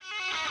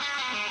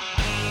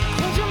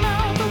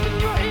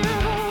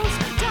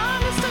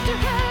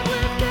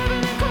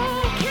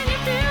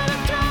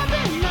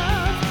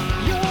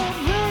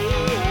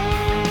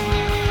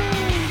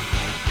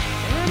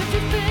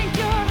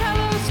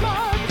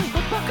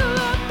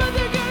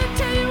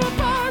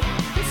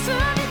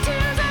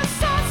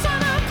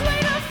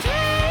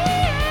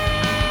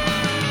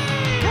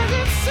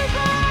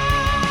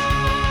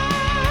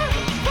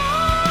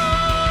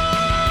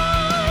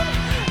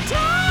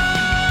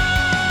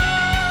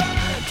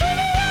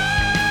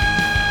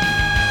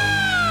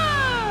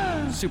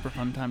Super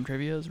Fun Time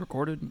Trivia is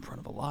recorded in front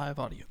of a live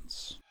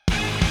audience.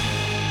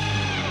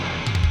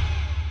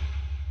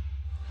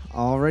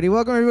 Alrighty,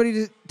 welcome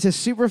everybody to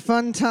Super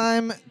Fun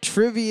Time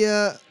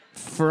Trivia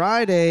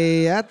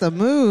Friday at the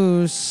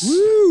Moose.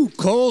 Woo!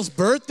 Cole's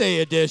birthday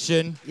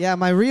edition. Yeah,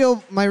 my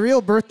real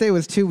birthday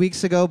was 2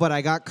 weeks ago, but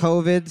I got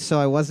COVID, so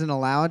I wasn't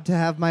allowed to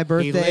have my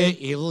birthday.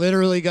 He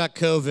literally got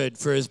COVID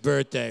for his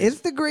birthday.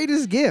 It's the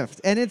greatest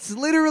gift, and it's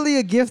literally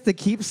a gift that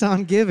keeps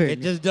on giving. It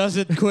just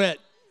doesn't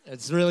quit.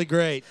 It's really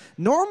great.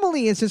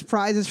 Normally, it's just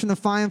prizes from the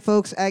fine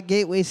folks at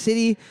Gateway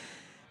City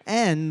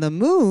and the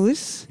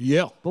Moose.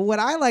 Yeah. But what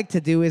I like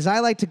to do is I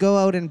like to go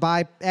out and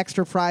buy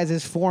extra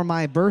prizes for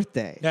my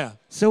birthday. Yeah.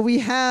 So we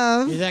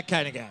have, You're that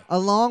kind of guy.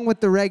 along with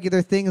the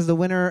regular things, the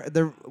winner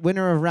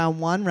of round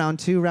 1, round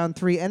 2, round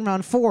 3, and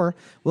round 4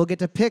 will get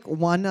to pick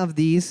one of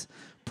these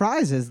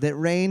prizes that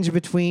range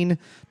between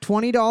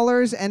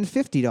 $20 and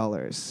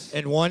 $50.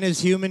 And one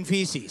is human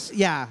feces.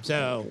 Yeah.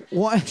 So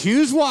What?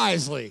 choose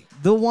wisely.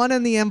 The one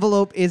in the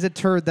envelope is a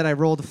turd that I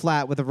rolled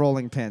flat with a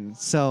rolling pin.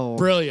 So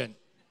Brilliant.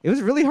 it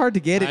was really hard to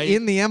get it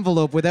in the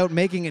envelope without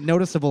making it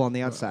noticeable on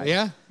the outside.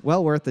 Yeah?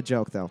 Well worth the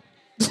joke, though.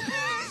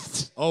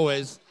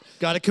 Always.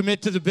 Got to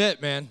commit to the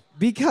bit, man.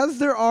 Because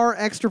there are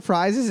extra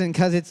prizes and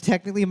because it's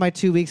technically my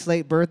 2 weeks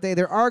late birthday,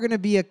 there are going to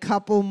be a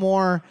couple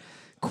more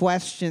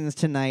questions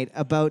tonight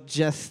about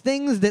just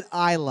things that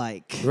I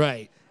like.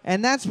 Right.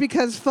 And that's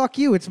because, fuck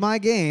you, it's my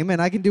game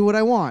and I can do what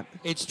I want.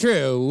 It's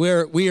true.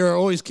 We are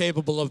always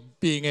capable of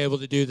being able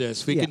to do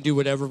this. We can do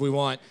whatever we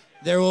want.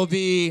 There will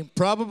be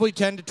probably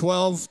 10 to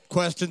 12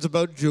 questions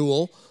about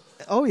Jewel.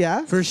 Oh,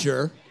 yeah? For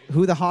sure.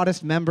 Who the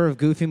hottest member of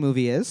Goofy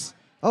Movie is.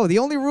 Oh, the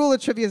only rule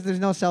of trivia is there's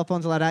no cell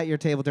phones allowed at your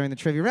table during the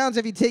trivia rounds.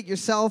 If you take your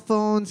cell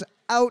phones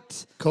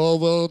out... Cole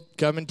will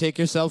come and take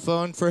your cell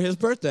phone for his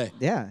birthday.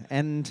 Yeah,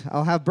 and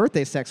I'll have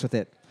birthday sex with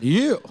it.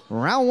 You.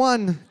 Round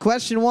 1,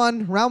 question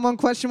 1. Round 1,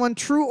 question 1.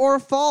 True or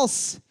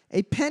false?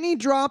 A penny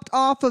dropped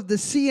off of the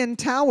CN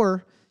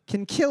Tower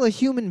can kill a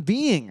human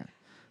being.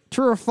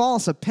 True or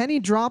false? A penny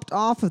dropped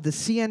off of the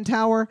CN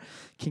Tower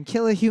can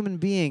kill a human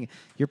being.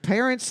 Your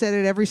parents said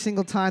it every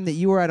single time that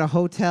you were at a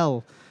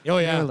hotel. Oh,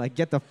 yeah. They were like,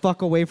 get the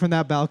fuck away from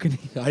that balcony.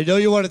 I know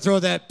you want to throw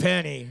that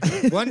penny.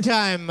 One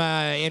time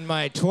in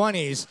my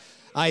 20s,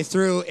 I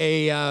threw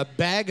a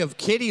bag of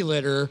kitty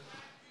litter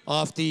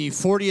off the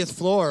 40th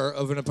floor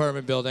of an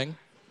apartment building.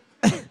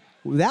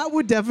 That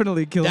would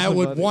definitely kill That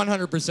somebody. would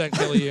 100%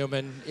 kill a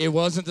human. It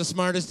wasn't the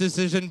smartest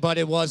decision, but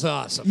it was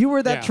awesome. You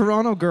were that Yeah.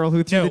 Toronto girl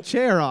who threw No. the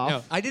chair off.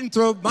 No, I didn't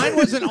throw. Mine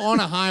wasn't on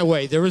a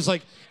highway. There was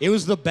it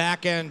was the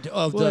back end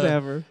of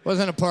Whatever. It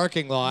wasn't a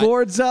parking lot.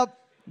 Boards up.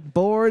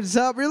 Boards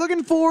up. You're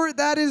looking for it.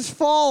 That is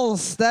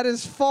false. That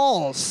is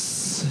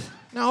false.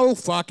 No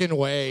fucking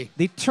way.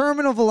 The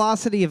terminal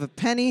velocity of a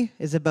penny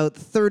is about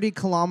 30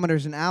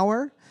 kilometers an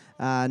hour.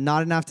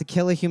 Not enough to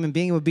kill a human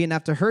being. It would be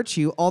enough to hurt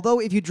you. Although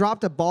if you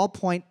dropped a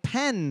ballpoint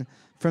pen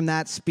from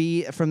that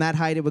speed, from that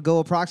height, it would go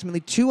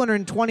approximately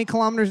 220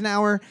 kilometers an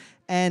hour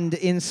and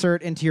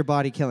insert into your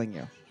body, killing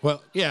you.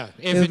 Well, yeah.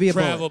 It would If be it a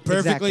bullet. traveled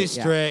perfectly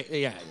Exactly, yeah. straight,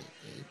 yeah.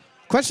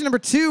 Question number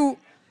 2.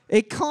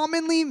 A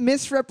commonly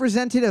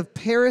misrepresented of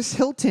Paris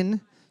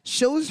Hilton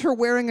shows her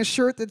wearing a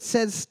shirt that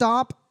says,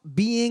 "Stop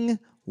being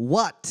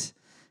what?"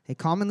 A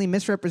commonly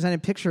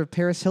misrepresented picture of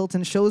Paris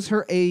Hilton shows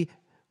her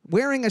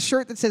wearing a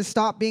shirt that says,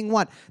 "Stop being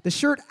what?" The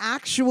shirt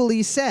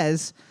actually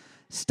says,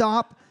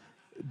 "Stop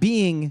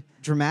being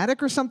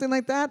dramatic," or something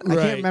like that. I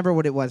Right. can't remember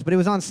what it was, but it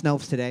was on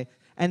Snopes today.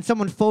 And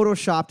someone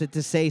photoshopped it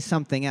to say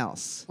something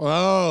else.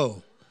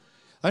 Oh,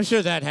 I'm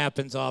sure that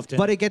happens often.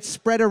 But it gets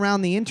spread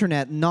around the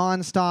internet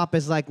nonstop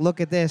as like,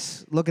 look at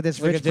this look rich at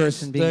this,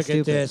 person being look stupid.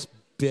 at this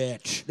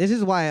bitch. This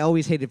is why I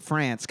always hated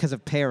France, because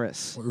of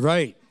Paris.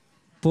 Right.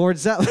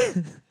 Boards up.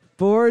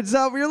 Boards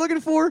up. What you're looking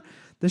for?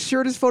 The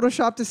shirt is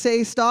photoshopped to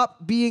say,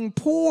 "Stop being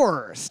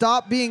poor.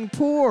 Stop being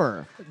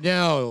poor."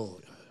 No,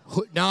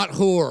 not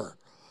whore.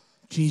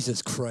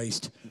 Jesus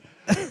Christ.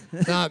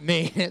 Not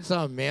me. It's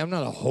not me. I'm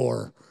not a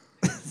whore.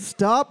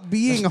 Stop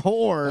being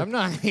whore. I'm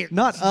not.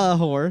 Not a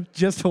whore,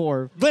 just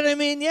whore. But I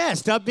mean, yeah,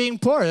 stop being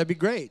poor. That'd be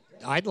great.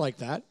 I'd like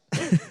that.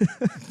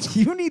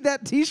 You need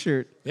that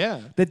T-shirt Yeah.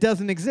 that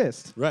doesn't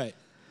exist. Right.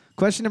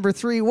 Question number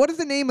 3. What is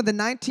the name of the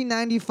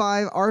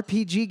 1995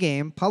 RPG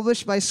game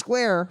published by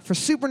Square for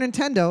Super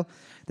Nintendo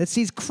that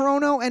sees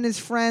Chrono and his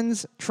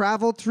friends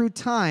travel through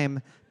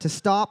time to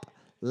stop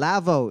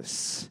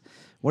Lavos?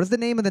 What is the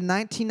name of the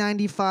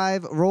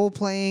 1995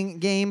 role-playing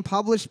game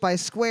published by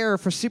Square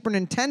for Super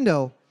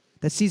Nintendo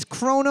that sees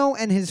Chrono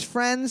and his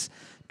friends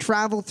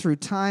travel through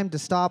time to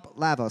stop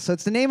Lavos? So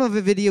it's the name of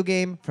a video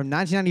game from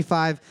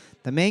 1995.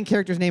 The main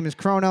character's name is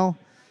Chrono.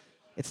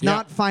 It's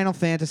not Final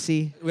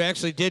Fantasy. We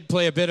actually did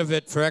play a bit of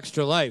it for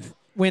Extra Life.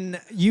 When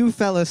you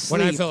fell asleep.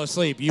 When I fell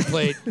asleep, you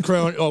played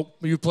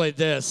you played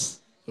this.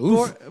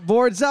 Oof.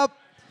 Boards up.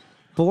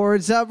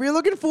 Boards up. You're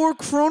looking for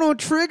Chrono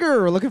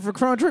Trigger. We're looking for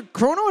Chrono Trigger.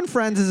 Chrono and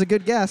Friends is a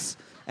good guess.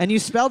 And you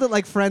spelled it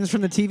like Friends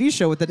from the TV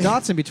show with the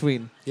dots in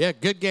between. Yeah,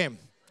 good game.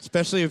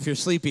 Especially if you're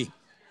sleepy.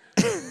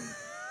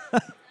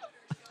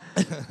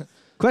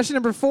 Question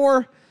number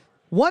 4.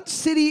 What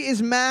city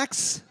is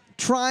Max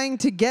trying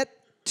to get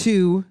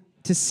to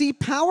see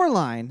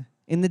Powerline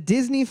in the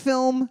Disney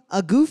film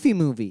A Goofy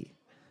Movie?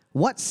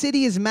 What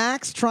city is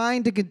Max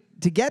trying to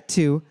get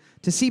to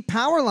see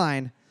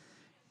Powerline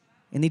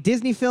in the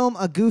Disney film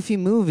A Goofy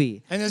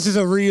Movie? And this is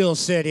a real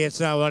city. It's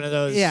not one of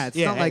those. Yeah,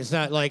 it's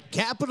not like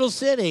Capital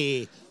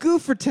City.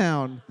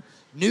 Goofertown.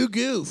 New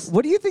Goof.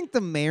 What do you think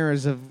the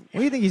mayors of? What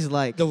do you think he's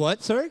like? The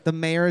what? Sorry. The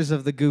mayors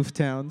of the goof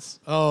towns.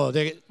 Oh,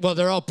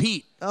 they're all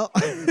Pete, Oh,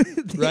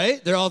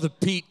 right? They're all the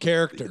Pete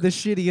character. the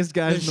shittiest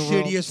guys The in the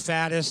world. shittiest,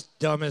 fattest,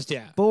 dumbest.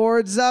 Yeah.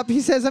 Boards up.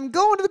 He says, I'm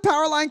going to the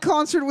Powerline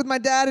concert with my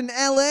dad in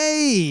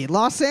L.A.,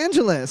 Los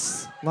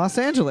Angeles. Los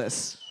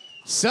Angeles.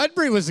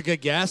 Sudbury was a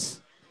good guess.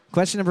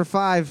 Question number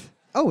 5.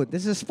 Oh,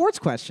 this is a sports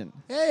question.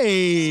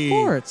 Hey.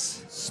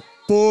 Sports.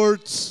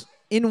 Sports.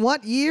 In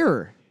what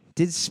year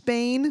did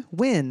Spain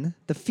win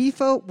the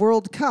FIFA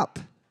World Cup?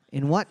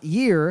 In what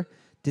year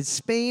did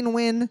Spain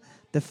win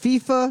the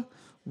FIFA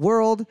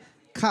World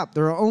Cup?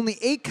 There are only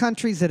 8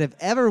 countries that have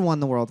ever won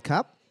the World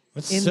Cup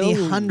in the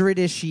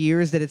 100-ish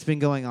years that it's been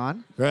going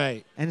on.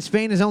 Right. And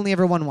Spain has only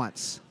ever won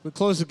once. We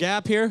close the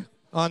gap here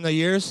on the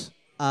years.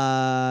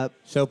 Uh,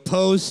 So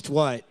post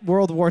what?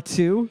 World War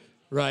II.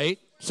 Right.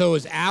 So it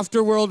was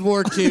after World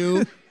War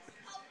II.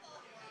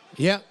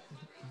 Yep.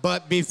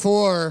 But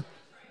before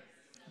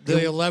the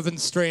 11th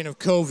strain of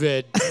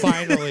COVID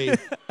finally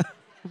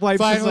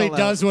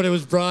does what it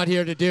was brought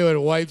here to do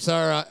and wipes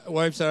our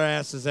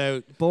asses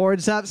out.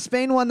 Boards up.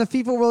 Spain won the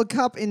FIFA World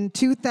Cup in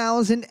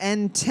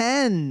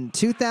 2010.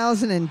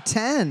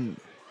 2010.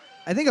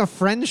 I think a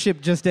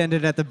friendship just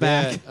ended at the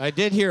back. Yeah, I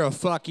did hear a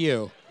fuck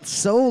you.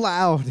 So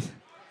loud.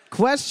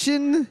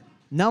 Question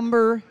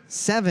number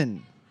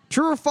 7.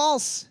 True or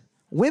false?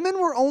 Women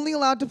were only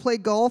allowed to play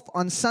golf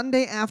on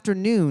Sunday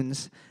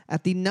afternoons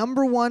at the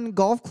 #1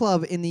 golf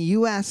club in the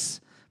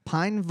U.S.,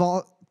 Pine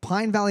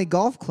Valley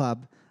Golf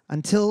Club,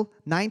 until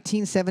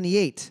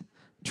 1978.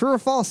 True or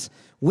false?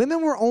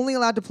 Women were only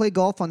allowed to play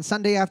golf on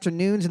Sunday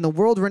afternoons in the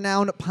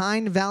world-renowned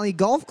Pine Valley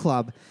Golf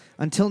Club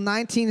until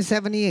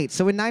 1978.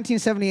 So in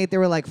 1978, they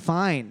were like,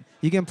 fine,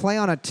 you can play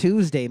on a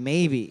Tuesday,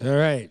 maybe. All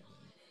right.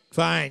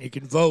 Fine, you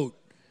can vote.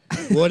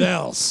 What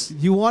else?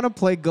 You want to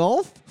play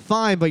golf?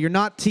 Fine, but you're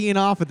not teeing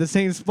off at the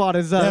same spot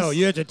as us. No,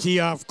 you have to tee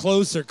off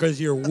closer because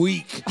you're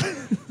weak.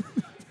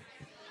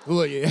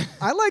 Who are you?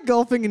 I like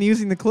golfing and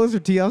using the closer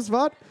tee off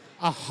spot.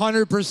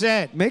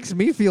 100%. Makes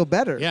me feel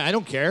better. Yeah, I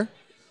don't care.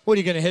 What, are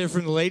you going to hit it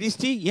from the ladies'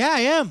 tee? Yeah,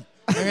 I am.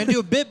 I'm going to do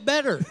a bit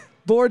better.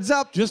 Boards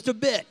up. Just a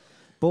bit.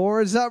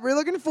 Boards up. We're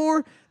looking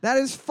for. That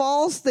is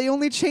false. They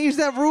only changed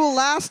that rule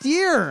last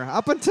year.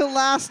 Up until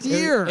last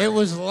year.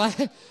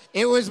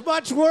 It was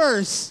much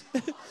worse.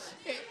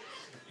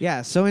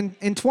 Yeah, so in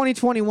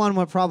 2021,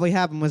 what probably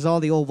happened was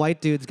all the old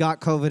white dudes got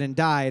COVID and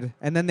died.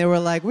 And then they were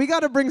like, we got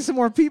to bring some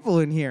more people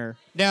in here.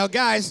 Now,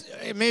 guys,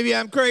 maybe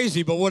I'm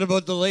crazy, but what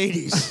about the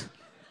ladies?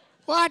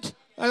 What?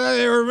 I thought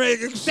they were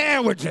making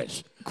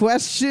sandwiches.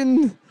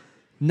 Question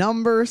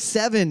number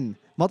 7.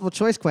 Multiple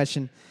choice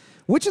question.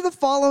 Which of the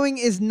following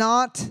is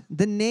not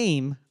the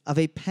name of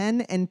a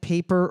pen and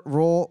paper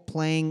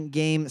role-playing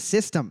game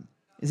system?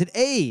 Is it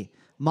A,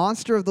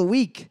 Monster of the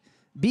Week,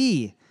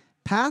 B,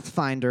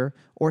 Pathfinder,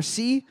 or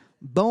C,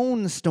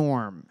 Bone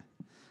Storm?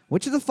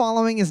 Which of the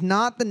following is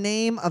not the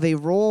name of a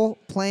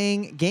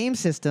role-playing game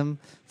system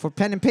for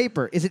pen and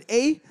paper? Is it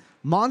A,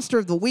 Monster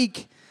of the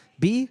Week,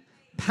 B,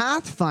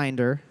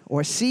 Pathfinder,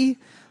 or C,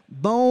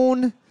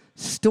 Bone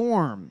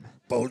Storm?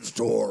 Bone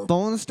Storm.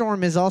 Bone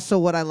Storm is also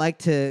what I like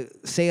to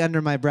say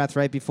under my breath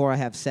right before I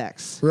have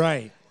sex.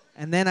 Right.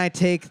 And then I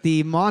take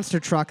the monster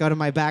truck out of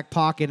my back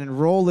pocket and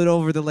roll it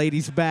over the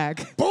lady's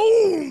back.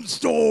 Bone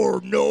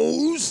Storm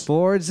knows.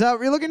 Boards up.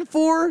 We're looking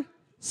for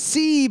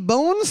C,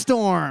 Bone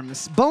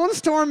Storms. Bone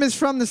Storm is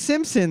from The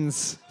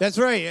Simpsons. That's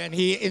right. And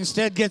he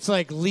instead gets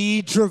like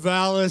Lee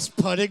Travalis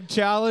putting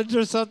challenge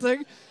or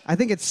something. I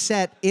think it's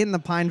set in the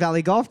Pine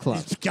Valley Golf Club.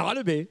 It's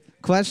gotta be.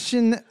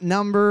 Question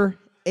number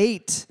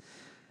 8.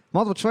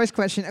 Multiple choice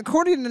question.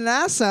 According to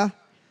NASA,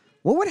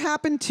 what would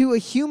happen to a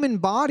human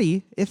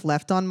body if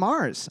left on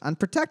Mars,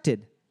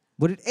 unprotected?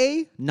 Would it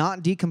A,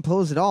 not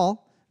decompose at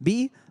all,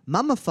 B,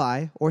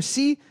 mummify, or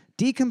C,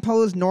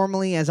 decompose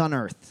normally as on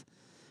Earth?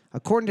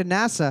 According to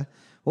NASA,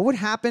 what would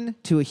happen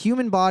to a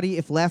human body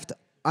if left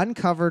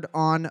uncovered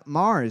on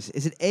Mars?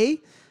 Is it A,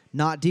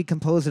 not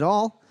decompose at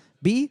all,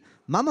 B,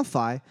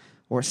 mummify,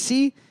 or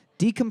C,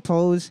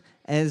 decompose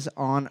as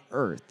on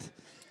Earth?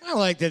 I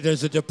like that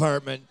there's a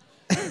department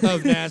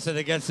of NASA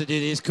that gets to do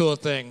these cool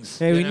things.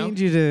 Hey, we know? need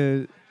you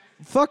to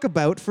fuck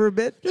about for a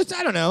bit. Just,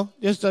 I don't know,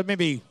 just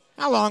maybe,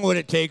 how long would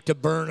it take to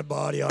burn a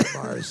body on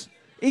Mars?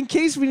 In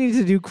case we need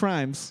to do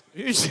crimes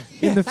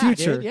in the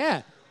future. Dude,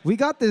 yeah. We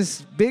got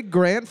this big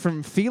grant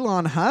from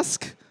Phelon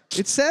Husk.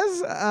 It says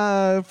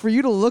for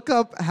you to look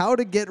up how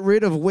to get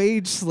rid of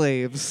wage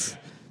slaves.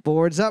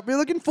 Boards up. You're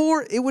looking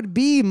for, it would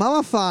be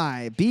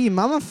mummify. Be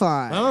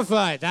mummify.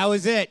 Mummified. That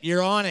was it.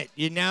 You're on it.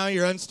 Now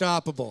you're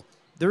unstoppable.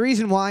 The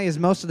reason why is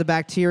most of the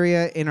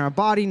bacteria in our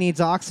body needs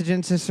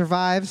oxygen to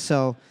survive,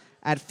 so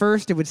At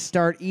first, it would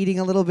start eating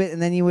a little bit,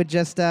 and then you would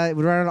just it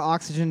would run out of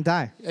oxygen and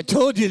die. I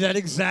told you that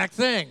exact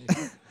thing.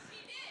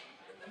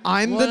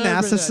 I'm the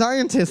Whatever NASA that-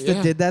 scientist Yeah.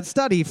 that did that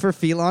study for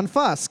Elon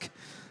Musk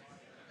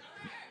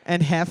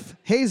and Hef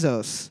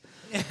Bezos.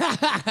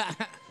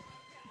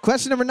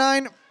 Question number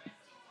 9.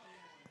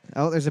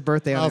 Oh, there's a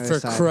birthday on Oh, the other for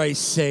side.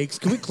 Christ's sakes.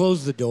 Can we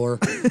close the door?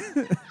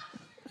 I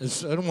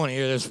don't want to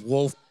hear this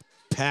wolf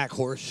pack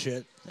horse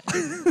shit.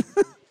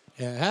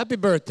 Yeah, happy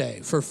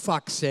birthday, for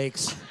fuck's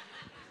sakes.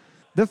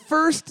 The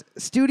first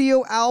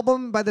studio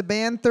album by the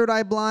band Third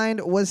Eye Blind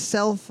was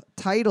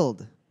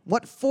self-titled.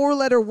 What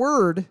 4-letter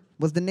word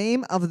was the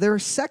name of their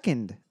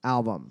second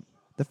album?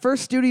 The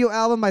first studio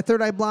album by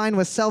Third Eye Blind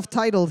was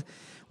self-titled.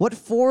 What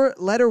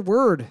 4-letter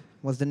word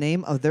was the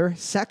name of their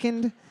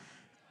second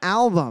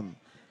album?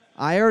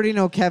 I already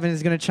know Kevin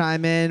is going to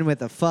chime in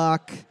with a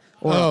fuck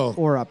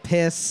or a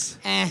piss,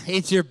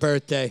 It's your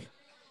birthday.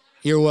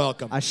 You're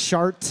welcome. a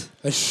shart,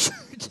 A shard.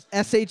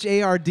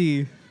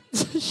 S-H-A-R-D.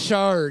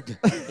 Shard.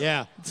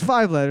 Yeah. It's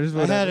 5 letters. I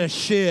had Whatever. a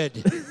shid.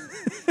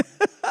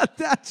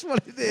 That's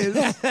what it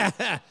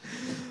is.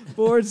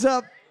 Boards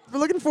up. We're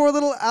looking for a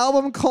little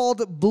album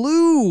called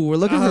Blue. We're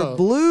looking for Oh.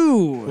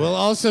 Blue. We'll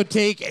also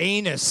take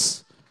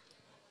anus.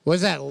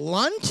 Was that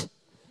Lunt?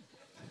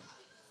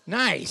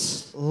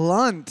 Nice.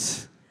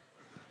 Lunt.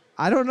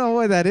 I don't know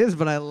what that is,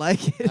 but I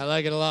like it. I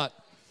like it a lot.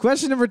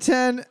 Question number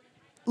 10.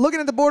 Looking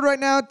at the board right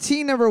now,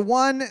 team number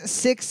 1,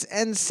 6,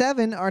 and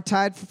 7 are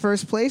tied for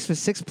first place with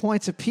 6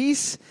 points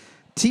apiece.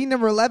 Team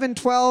number 11,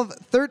 12,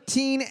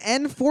 13,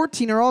 and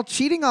 14 are all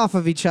cheating off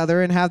of each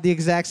other and have the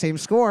exact same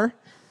score.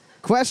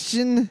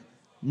 Question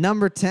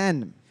number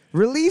 10.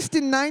 Released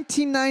in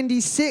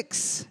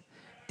 1996,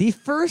 the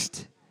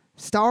first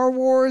Star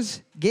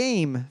Wars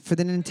game for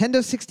the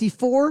Nintendo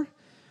 64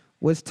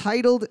 was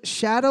titled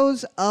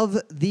Shadows of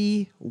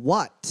the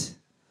what?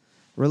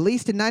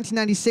 Released in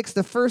 1996,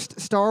 the first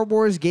Star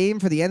Wars game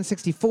for the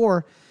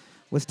N64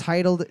 was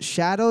titled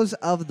Shadows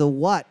of the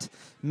what?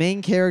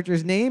 Main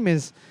character's name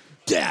is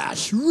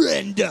Dash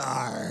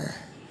Rendar.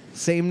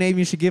 same name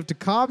you should give to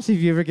cops if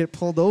you ever get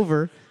pulled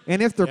over.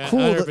 And if they're Yeah, cool,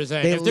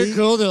 100%. If they're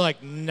cool, they're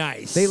like,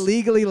 nice. they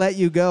legally let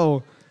you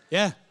go.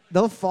 Yeah.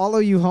 They'll follow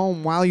you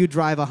home while you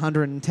drive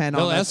 110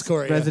 They'll on that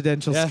escort you.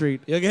 residential Yeah.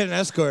 street. You'll get an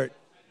escort.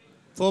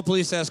 Full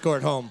police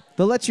escort home.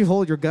 They'll let you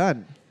hold your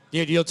gun.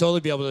 Dude, you'll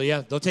totally be able to,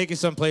 yeah. They'll take you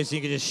someplace and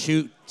you can just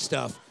shoot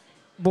stuff.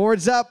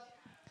 Boards up.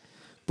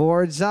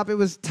 Boards up. It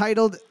was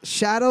titled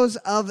Shadows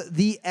of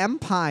the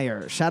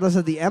Empire. Shadows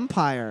of the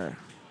Empire.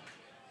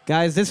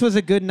 Guys, this was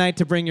a good night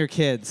to bring your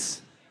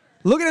kids.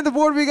 Looking at the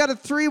board, we got a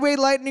 3-way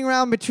lightning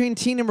round between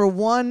team number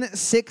 1,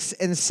 6,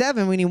 and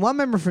 7. We need one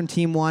member from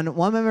team 1,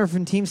 one member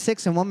from team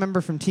 6, and one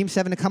member from team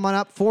 7 to come on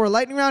up for a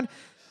lightning round.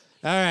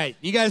 All right.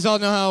 You guys all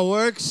know how it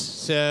works,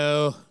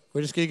 so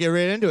we're just going to get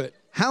right into it.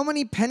 How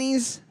many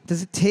pennies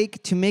does it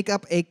take to make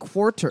up a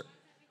quarter?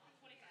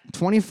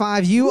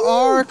 25. You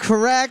are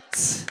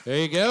correct. There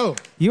you go.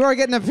 You are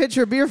getting a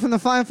pitcher of beer from the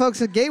fine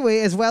folks at Gateway,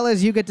 as well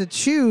as you get to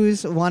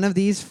choose one of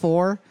these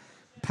 4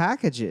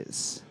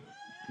 packages.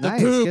 Nice.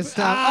 poop. Good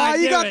stuff. Ah, Oh,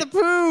 you damn got it. the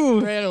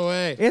poo. Right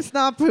away. It's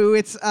not poo.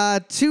 It's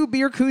 2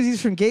 beer koozies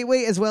from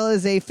Gateway, as well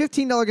as a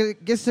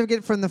 $15 gift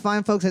certificate from the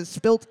fine folks at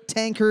Spilt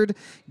Tankard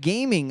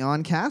Gaming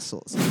on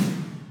Castles.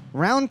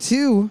 Round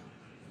 2.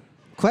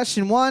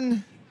 Question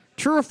 1.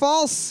 True or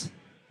false?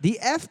 The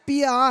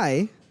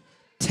FBI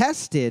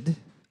tested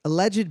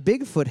alleged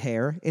Bigfoot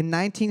hair in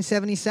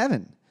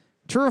 1977.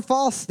 True or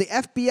false? The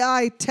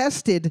FBI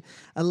tested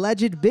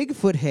alleged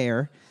Bigfoot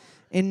hair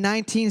in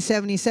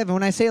 1977.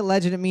 When I say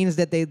alleged, it means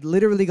that they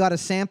literally got a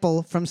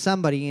sample from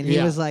somebody, and he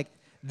Yeah. was like,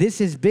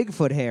 this is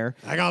Bigfoot hair.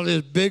 I got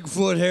this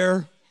Bigfoot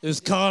hair. It was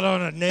caught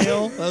on a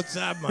nail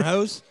outside my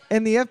house.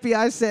 And the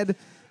FBI said,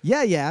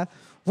 yeah,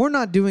 we're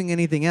not doing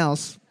anything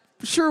else.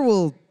 Sure,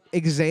 we'll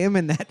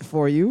examine that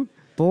for you.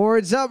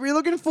 Boards up. You're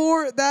looking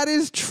for? That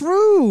is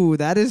true.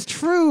 That is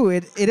true.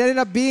 It ended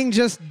up being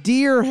just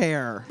deer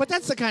hair. But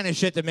that's the kind of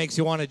shit that makes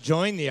you want to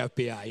join the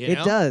FBI, you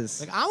know? It does.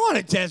 Like, I want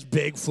to test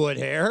Bigfoot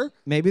hair.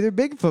 Maybe they're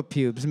Bigfoot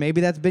pubes.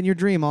 Maybe that's been your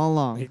dream all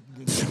along.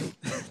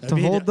 I To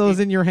mean, hold those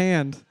in your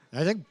hand.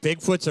 I think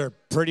Bigfoots are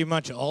pretty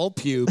much all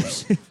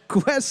pubes.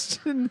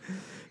 Question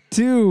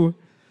 2.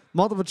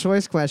 Multiple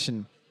choice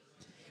question.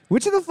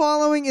 Which of the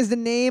following is the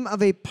name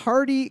of a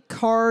party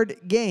card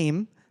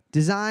game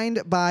designed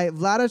by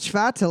Vlada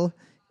Chvátil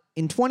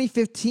in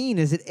 2015?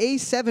 Is it A,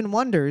 7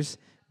 Wonders,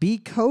 B,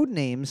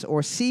 Codenames,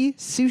 or C,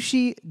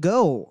 Sushi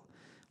Go?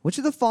 Which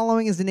of the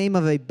following is the name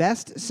of a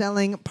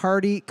best-selling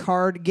party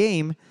card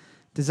game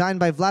designed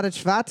by Vlada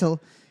Chvátil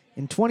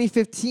in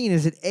 2015?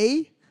 Is it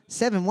A,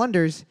 7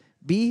 Wonders,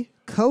 B,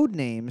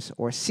 Codenames,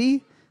 or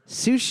C,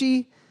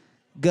 Sushi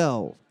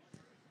Go?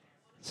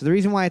 So the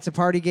reason why it's a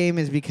party game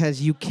is because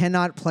you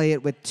cannot play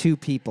it with 2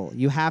 people.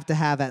 You have to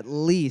have at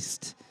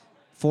least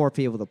 4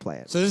 people to play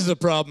it. So this is a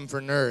problem for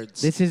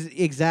nerds. This is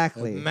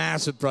exactly.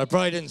 Massive problem.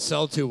 Probably didn't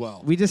sell too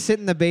well. We just sit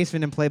in the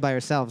basement and play by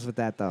ourselves with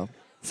that, though.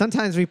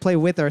 Sometimes we play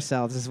with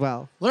ourselves as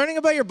well. Learning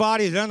about your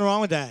body, there's nothing wrong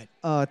with that.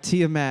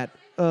 Tiamat.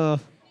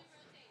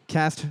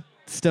 Cast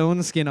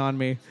stone skin on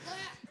me.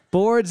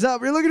 Boards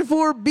up. We're looking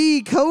for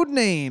B, code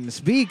names.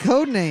 B,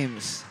 code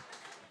names.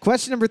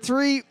 Question number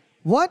 3.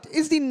 What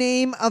is the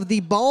name of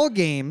the ball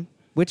game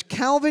which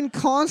Calvin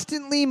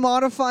constantly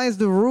modifies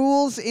the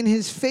rules in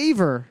his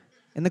favor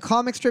in the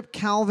comic strip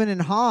Calvin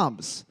and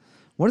Hobbes?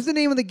 What is the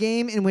name of the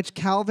game in which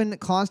Calvin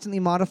constantly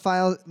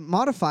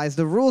modifies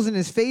the rules in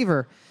his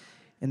favor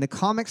in the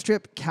comic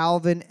strip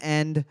Calvin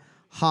and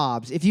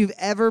Hobbes? If you've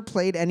ever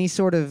played any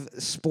sort of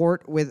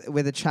sport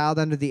with a child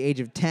under the age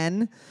of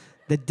 10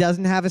 that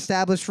doesn't have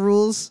established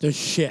rules, They're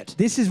shit.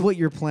 this is what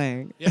you're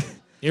playing. Yeah.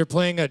 You're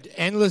playing an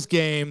endless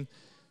game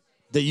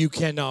that you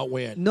cannot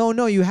win.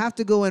 No, you have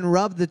to go and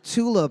rub the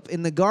tulip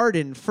in the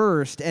garden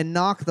first and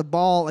knock the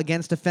ball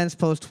against a fence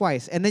post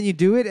twice. And then you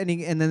do it, and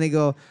then they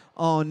go,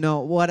 oh,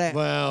 no,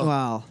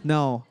 well,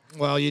 no.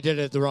 Well, you did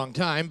it at the wrong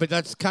time, but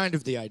that's kind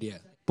of the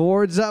idea.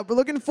 Boards up. We're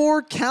looking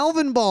for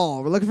Calvin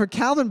Ball. We're looking for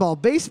Calvin Ball.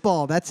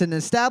 Baseball. That's an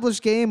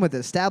established game with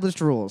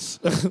established rules.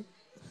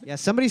 Yeah,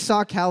 somebody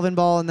saw Calvin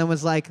Ball and then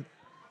was like,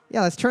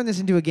 yeah, let's turn this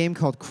into a game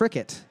called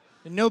cricket.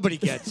 And nobody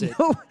gets it.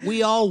 No.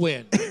 We all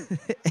win.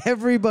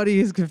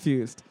 Everybody is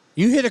confused.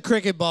 You hit a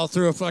cricket ball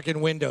through a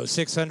fucking window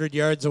 600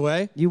 yards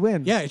away. You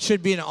win. Yeah, it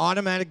should be an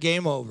automatic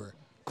game over.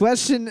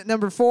 Question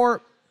number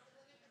 4.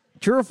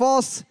 True or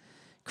false?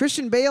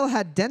 Christian Bale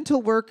had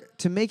dental work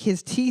to make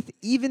his teeth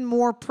even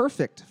more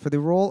perfect for the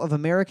role of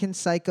American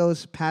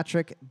Psycho's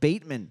Patrick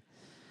Bateman.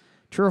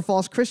 True or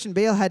false? Christian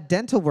Bale had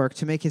dental work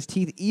to make his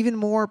teeth even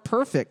more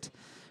perfect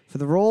for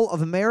the role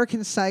of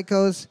American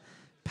Psycho's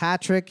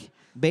Patrick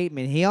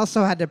Bateman. He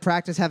also had to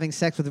practice having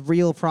sex with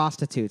real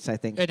prostitutes, I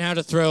think. And how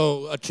to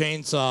throw a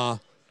chainsaw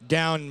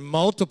down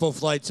multiple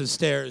flights of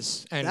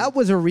stairs. And That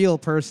was a real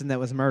person that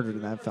was murdered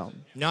in that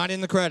film. not in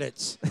the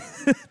credits.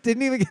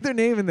 Didn't even get their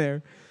name in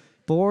there.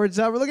 Boards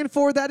up. We're looking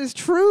for that is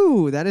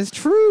true. That is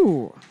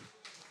true.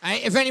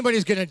 If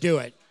anybody's going to do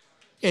it,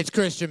 it's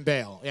Christian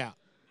Bale. Yeah.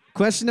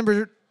 Question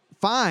number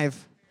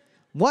 5.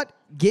 What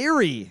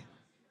Gary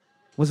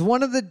was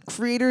one of the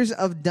creators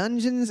of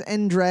Dungeons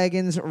and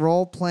Dragons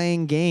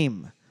role-playing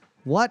game?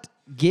 What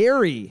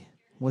Gary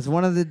was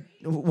one of the...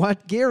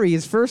 What Gary,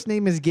 his first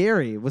name is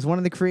Gary, was one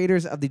of the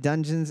creators of the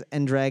Dungeons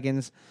and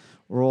Dragons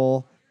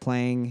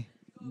role-playing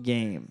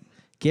game.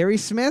 Gary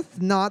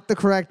Smith, not the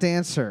correct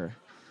answer.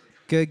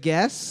 Good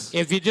guess.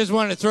 If you just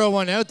want to throw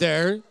one out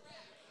there,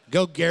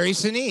 go Gary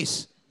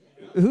Sinise.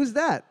 Who's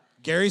that?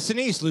 Gary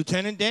Sinise,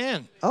 Lieutenant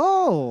Dan.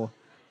 Oh,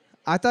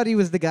 I thought he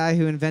was the guy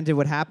who invented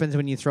what happens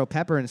when you throw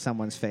pepper in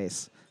someone's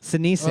face.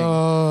 Sneezing.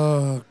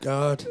 Oh,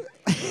 God.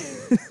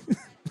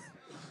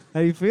 How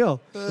do you feel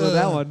with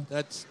that one?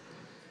 That's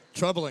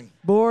troubling.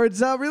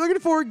 Boards up. We're looking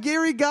for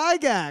Gary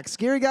Gygax.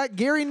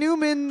 Gary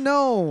Newman,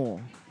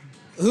 no.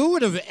 Who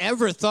would have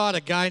ever thought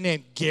a guy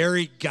named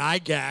Gary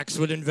Gygax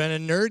would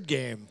invent a nerd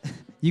game?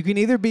 You can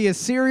either be a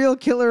serial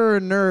killer or a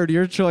nerd.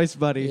 Your choice,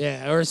 buddy.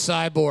 Yeah, or a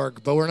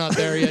cyborg, but we're not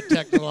there yet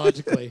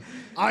technologically.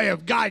 I am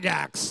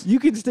Gygax. You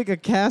can stick a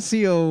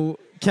Casio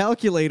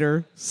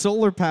calculator,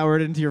 solar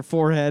powered, into your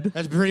forehead.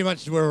 That's pretty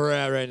much where we're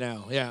at right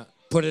now. Yeah.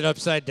 Put it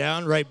upside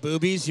down, right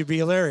boobies, you'd be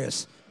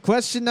hilarious.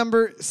 Question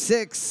number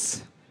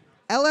 6.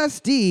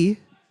 LSD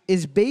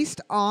is based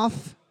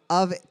off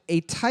of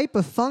a type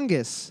of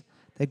fungus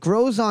that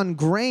grows on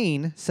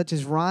grain such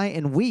as rye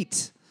and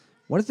wheat.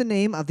 What is the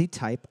name of the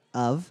type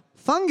of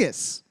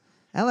fungus?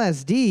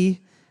 LSD,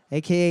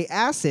 aka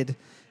acid,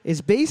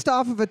 is based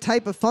off of a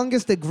type of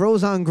fungus that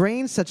grows on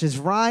grain such as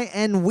rye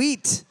and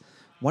wheat.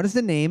 What is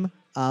the name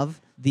of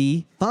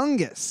the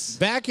fungus?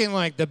 Back in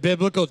like the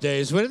biblical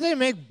days, what did they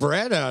make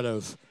bread out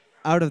of?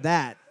 Out of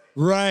that.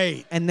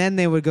 Right. And then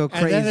they would go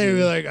crazy. And then they would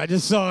be like, I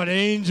just saw an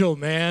angel,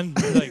 man.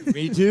 Like,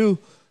 me too.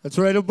 Let's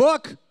write a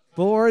book.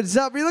 Boards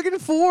up. We're looking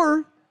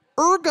for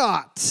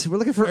ergot. We're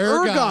looking for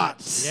ergot.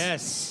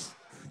 Yes.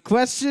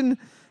 Question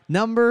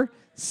number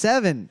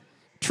 7.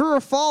 True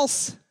or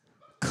false?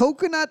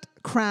 Coconut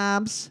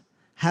crabs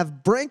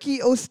have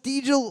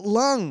branchiostegal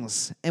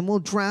lungs and will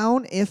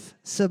drown if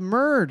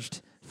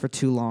submerged for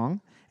too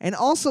long, and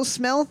also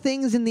smell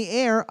things in the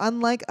air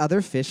unlike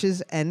other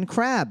fishes and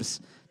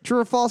crabs. True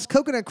or false?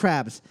 Coconut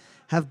crabs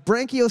have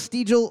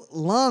branchiostegal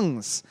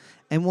lungs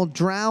and will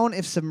drown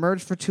if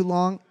submerged for too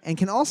long, and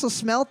can also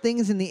smell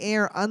things in the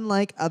air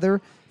unlike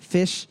other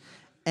fish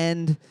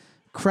and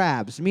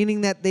crabs,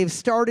 meaning that they've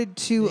started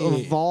to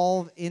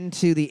evolve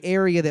into the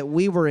area that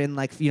we were in,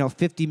 like,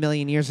 50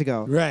 million years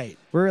ago. Right.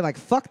 We're like,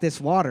 fuck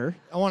this water.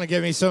 I want to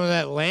get me some of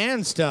that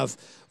land stuff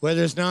where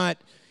there's not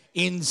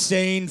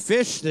insane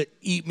fish that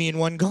eat me in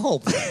one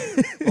gulp.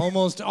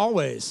 Almost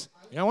always.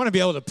 I want to be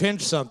able to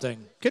pinch something.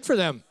 Good for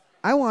them.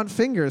 I want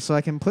fingers so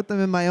I can put them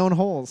in my own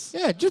holes.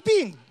 Yeah, just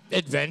being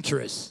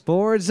adventurous.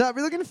 Boards up.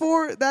 We're looking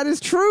for that is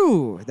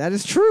true. That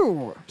is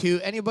true.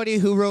 To anybody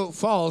who wrote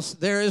false,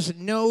 there is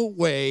no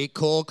way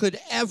Cole could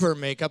ever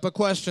make up a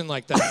question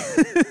like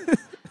that.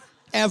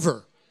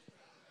 Ever.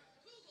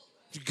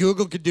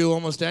 Google could do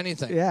almost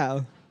anything.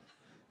 Yeah.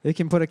 They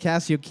can put a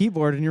Casio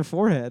keyboard in your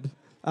forehead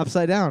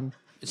upside down.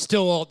 It's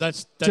still all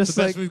that's Just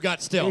the best like- we've got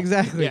still.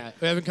 Exactly. Yeah,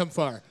 we haven't come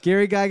far.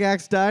 Gary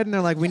Gygax died, and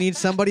they're like, we need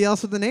somebody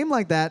else with a name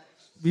like that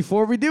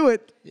before we do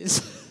it.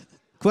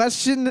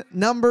 Question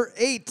number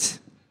 8.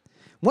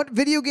 What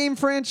video game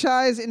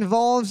franchise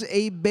involves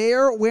a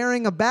bear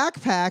wearing a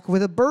backpack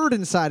with a bird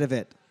inside of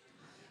it?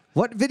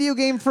 What video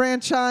game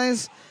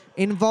franchise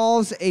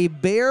involves a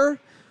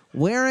bear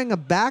wearing a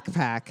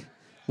backpack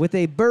with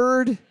a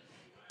bird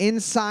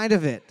inside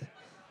of it?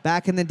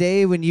 Back in the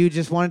day when you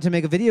just wanted to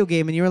make a video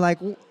game and you were like,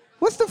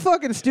 what's the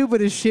fucking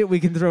stupidest shit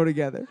we can throw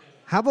together?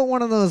 How about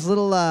one of those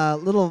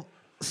little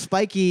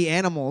spiky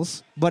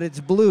animals, but it's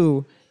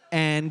blue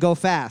and go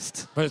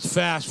fast? But it's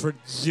fast for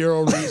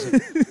zero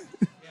reason.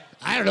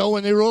 I don't know.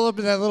 When they roll up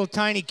in that little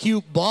tiny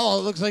cute ball,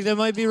 it looks like that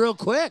might be real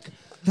quick.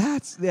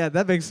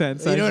 That makes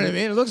sense. You know what I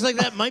mean? It looks like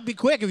that might be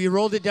quick if you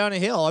rolled it down a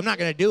hill. I'm not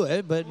going to do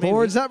it, but maybe.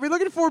 Boards up. We're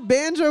looking for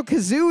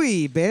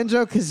Banjo-Kazooie.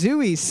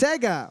 Banjo-Kazooie.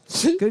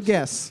 Sega. Good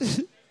guess.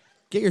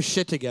 Get your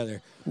shit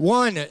together.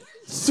 1,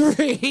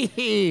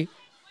 3.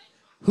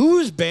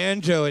 Who's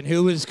Banjo and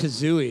who is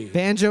Kazooie?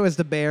 Banjo is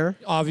the bear.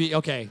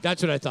 Okay,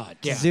 that's what I thought.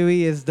 Yeah.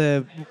 Kazooie is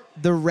the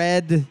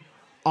red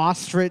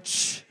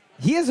ostrich.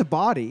 He has a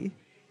body.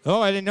 Oh,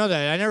 I didn't know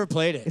that. I never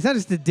played it. It's not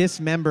just a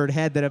dismembered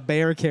head that a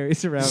bear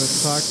carries around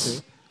and talks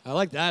to. I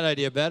like that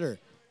idea better.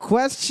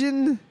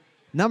 Question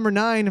number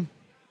 9.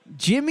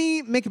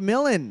 Jimmy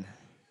McMillan,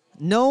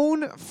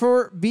 known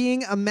for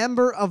being a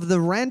member of the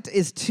Rent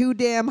is Too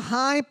Damn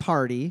High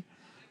party,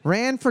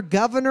 ran for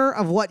governor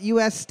of what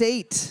U.S.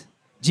 state?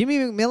 Jimmy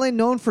McMillan,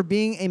 known for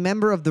being a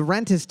member of the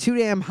Rent is Too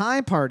Damn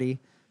High party,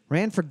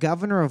 ran for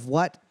governor of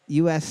what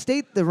U.S.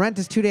 state? The Rent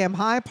is Too Damn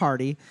High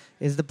party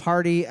is the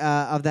party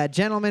of that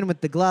gentleman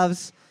with the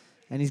gloves,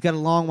 and he's got a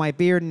long white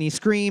beard, and he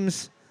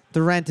screams,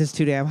 "The rent is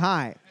too damn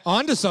high."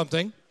 On to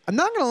something. I'm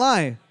not going to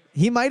lie.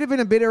 He might have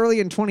been a bit early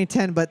in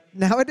 2010, but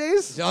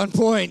nowadays, On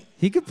point.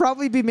 he could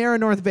probably be mayor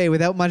of North Bay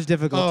without much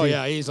difficulty. Oh,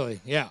 yeah,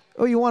 easily. Yeah.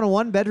 Oh, you want a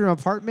one-bedroom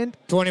apartment?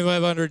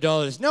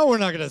 $2,500. No, we're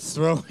not going to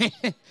throw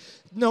in.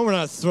 No, we're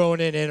not throwing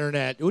in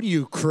internet. What are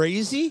you,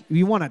 crazy?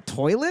 You want a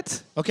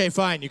toilet? Okay,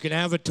 fine. You can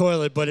have a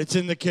toilet, but it's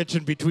in the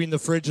kitchen between the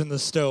fridge and the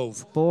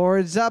stove.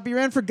 Boards up. He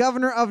ran for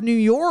governor of New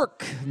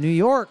York. New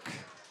York.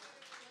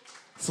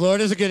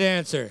 Florida's a good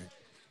answer.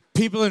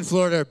 People in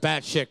Florida are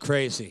batshit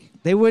crazy.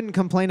 They wouldn't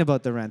complain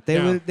about the rent.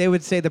 No. They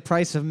would say the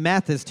price of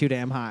meth is too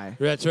damn high.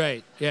 That's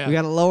right. Yeah. We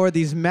got to lower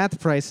these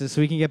meth prices so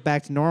we can get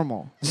back to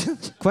normal.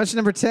 Question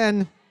number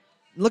 10.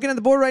 Looking at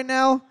the board right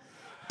now,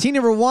 team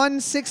number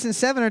 1, 6, and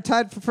 7 are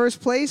tied for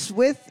first place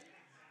with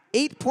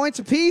 8 points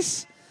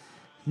apiece.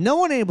 No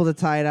one able to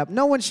tie it up.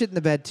 No one shit in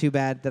the bed too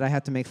bad that I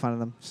have to make fun of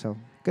them. So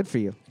good for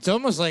you. It's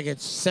almost like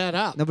it's set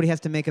up. Nobody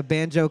has to make a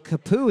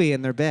Banjo-Kazooie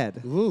in their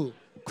bed. Ooh.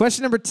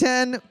 Question number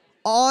 10.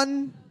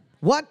 On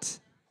what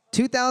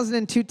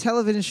 2002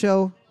 television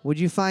show would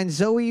you find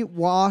Zoe,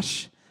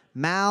 Wash,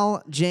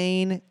 Mal,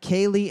 Jane,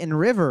 Kaylee, and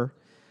River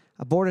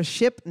aboard a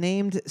ship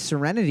named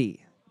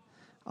Serenity?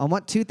 On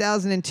what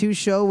 2002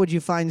 show would you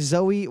find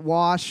Zoe,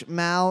 Wash,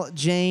 Mal,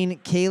 Jane,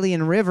 Kaylee,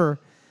 and River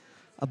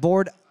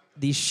aboard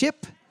the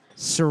ship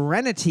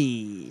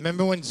Serenity?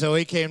 Remember when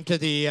Zoe came to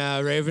the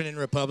Raven and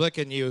Republic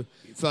and you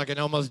fucking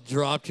almost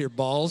dropped your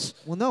balls?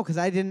 Well, no, because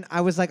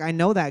I was like, I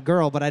know that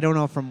girl, but I don't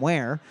know from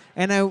where.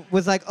 And I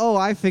was like, oh,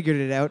 I figured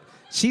it out.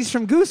 She's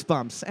from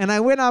Goosebumps. And I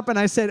went up and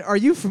I said, are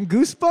you from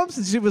Goosebumps?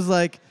 And she was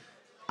like,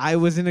 I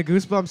was in a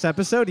Goosebumps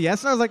episode,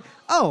 yes. And I was like,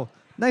 oh,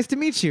 nice to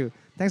meet you.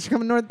 Thanks for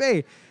coming to North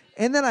Bay.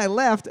 And then I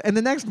left, and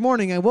the next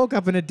morning I woke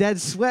up in a dead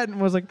sweat and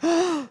was like,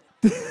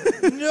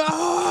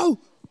 No!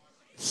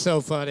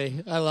 So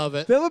funny. I love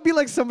it. That would be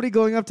like somebody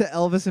going up to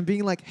Elvis and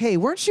being like, hey,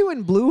 weren't you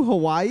in Blue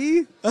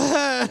Hawaii?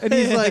 And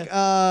he's like,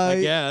 I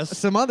guess.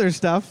 Some other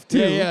stuff, too.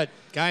 Yeah,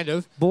 kind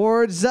of.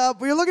 Boards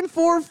up. We're looking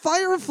for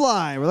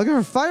Firefly. We're looking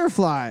for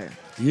Firefly.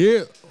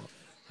 Yeah.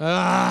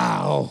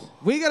 Ow.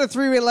 We got a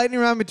 3-way lightning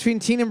round between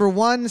team number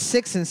 1,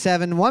 6, and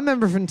 7. One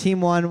member from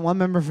team 1, one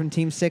member from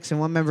team 6, and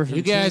one member from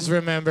You team guys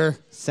remember.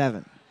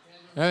 7.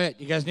 All right,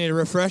 you guys need a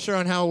refresher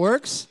on how it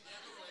works?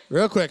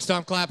 Real quick,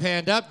 stomp, clap,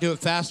 hand up. Do it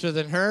faster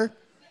than her.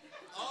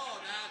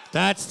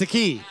 That's the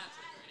key.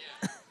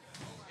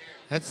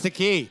 That's the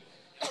key.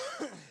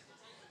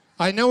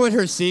 I know what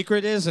her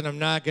secret is, and I'm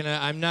not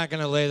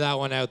gonna lay that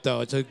one out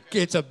though.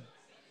 It's a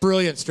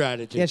brilliant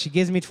strategy. Yeah, she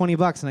gives me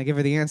 $20 and I give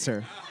her the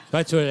answer.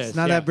 That's what it is. It's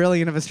not that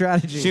brilliant of a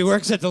strategy. She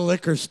works at the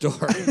liquor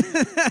store.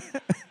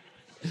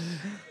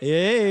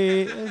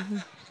 Yay.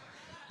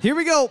 Here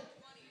we go.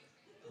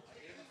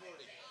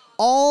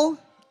 All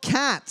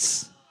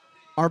cats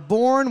are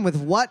born with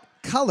what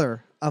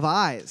color of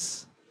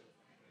eyes?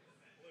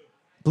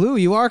 Blue,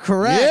 you are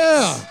correct.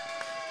 Yeah.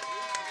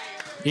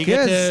 You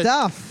Good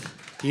stuff.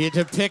 You get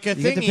to pick a You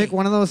thingy. get to pick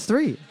one of those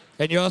 3.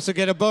 And you also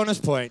get a bonus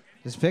point.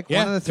 Just pick Yeah,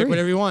 one of the 3. pick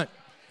whatever you want.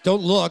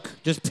 Don't look,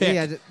 just pick.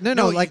 Yeah,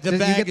 no, like the you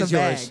bag get the is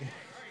bag.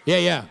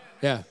 yours.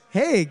 Yeah.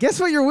 Hey, guess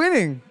what you're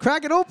winning?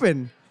 Crack it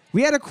open.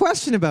 We had a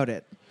question about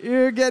it.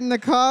 You're getting a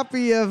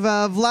copy of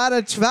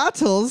Vlada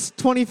Chvatel's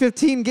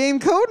 2015 game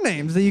code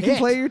names that you can Yeah.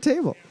 play at your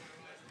table.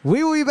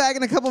 We will be back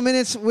in a couple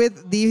minutes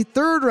with the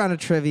 3rd round of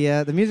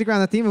trivia, the music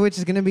round, the theme of which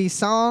is going to be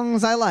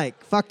songs I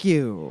like. Fuck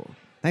you.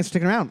 Thanks for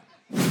sticking around.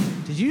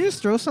 Did you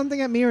just throw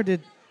something at me or did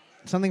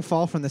something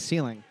fall from the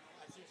ceiling?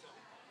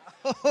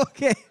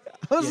 Okay.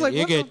 I was Yeah, like,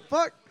 you're what good. the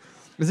fuck?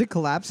 Is it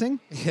collapsing?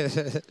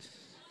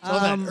 All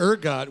that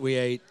ergot we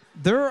ate.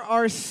 There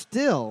are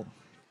still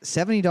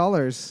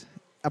 $70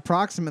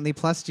 approximately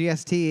plus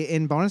GST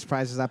in bonus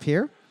prizes up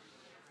here.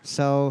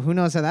 So who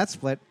knows how that's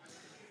split?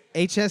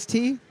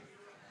 HST?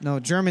 No,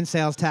 German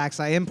sales tax.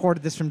 I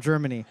imported this from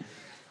Germany.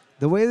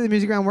 The way the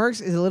music round works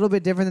is a little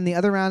bit different than the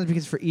other rounds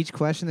because for each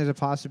question, there's a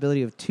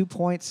possibility of 2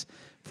 points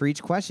for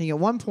each question. You get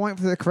 1 point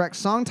for the correct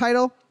song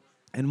title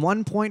and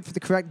 1 point for the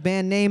correct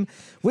band name.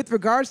 With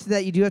regards to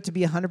that, you do have to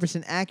be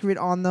 100% accurate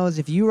on those.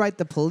 If you write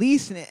The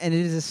Police and it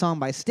is a song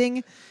by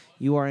Sting,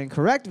 you are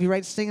incorrect. If you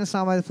write Sting and a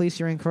song by The Police,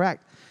 you're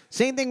incorrect.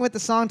 Same thing with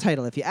the song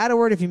title. If you add a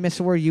word, if you miss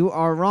a word, you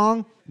are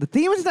wrong. The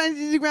theme of tonight's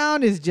music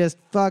round is just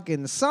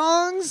fucking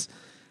songs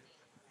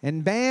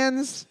and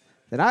bands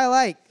that I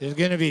like. It's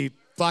going to be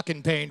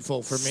fucking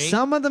painful for me.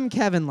 Some of them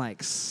Kevin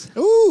likes,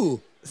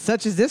 Ooh.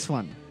 such as this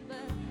one.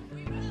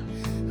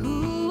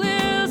 Who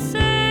will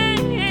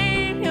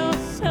save your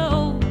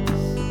souls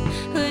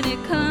when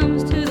it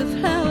comes to the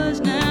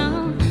flowers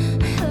now?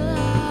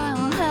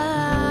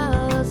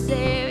 Oh,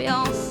 save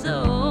your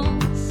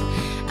souls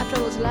after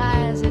those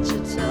lies that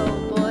you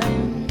told, boy.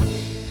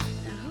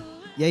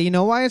 Yeah, you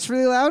know why it's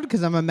really loud?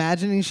 Because I'm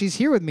imagining she's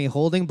here with me,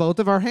 holding both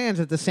of our hands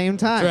at the same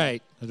time. That's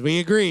right. We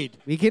agreed.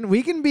 We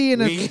can be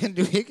in a We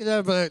can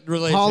have a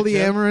relationship.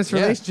 polyamorous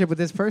Yeah. relationship with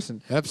this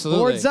person. Absolutely.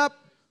 Boards up.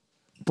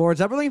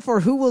 Boards up. We're looking for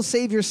Who Will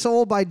Save Your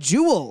Soul by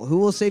Jewel. Who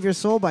Will Save Your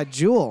Soul by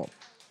Jewel.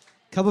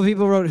 A couple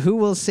people wrote Who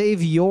Will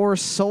Save Your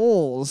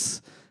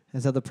Souls,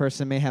 as though the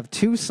person may have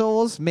two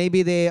souls.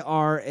 Maybe they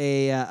are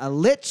a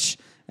lich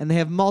and they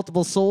have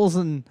multiple souls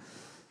and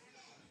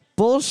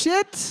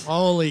bullshit.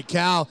 Holy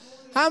cow.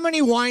 How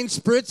many wine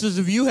spritzes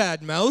have you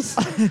had, Mouth?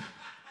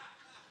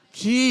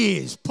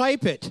 Jeez,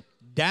 pipe it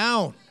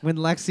down. When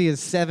Lexi is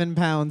 7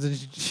 pounds and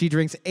she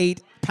drinks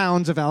 8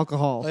 pounds of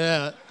alcohol.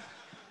 Yeah.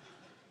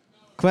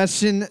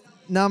 Question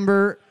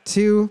number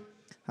 2.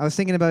 I was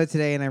thinking about it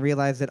today and I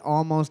realized that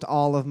almost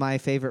all of my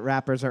favorite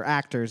rappers are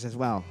actors as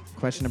well.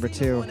 Question number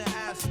 2.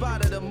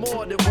 Spotted her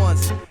more than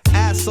once.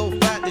 Ass so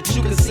fat that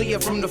you can see her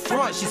from the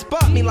front. She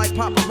spot me like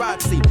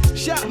paparazzi.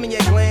 Shot me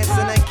a glance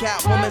and that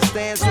Catwoman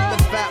stands with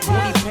the fat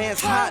booty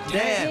pants. Hot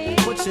damn.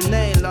 What's your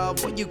name,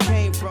 love? Where you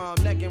came from?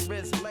 Neck and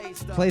wrist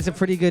laced up. Plays a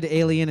pretty good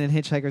alien in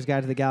Hitchhiker's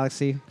Guide to the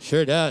Galaxy.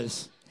 Sure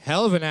does.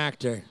 Hell of an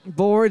actor.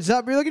 Boards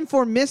up. You're looking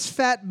for Miss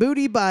Fat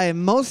Booty by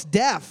Most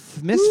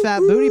Def. Miss Fat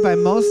Booty by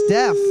Most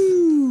Def.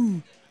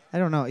 I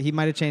don't know. He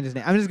might have changed his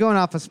name. I'm just going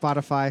off of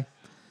Spotify.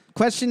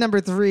 Question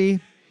number 3.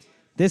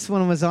 This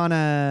one was on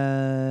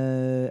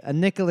a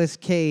Nicolas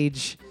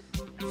Cage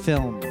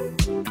film.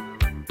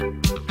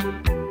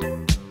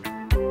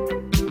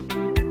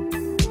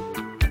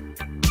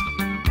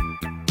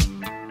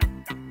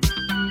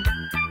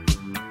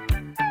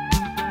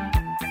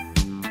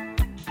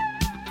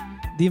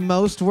 The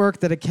most work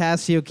that a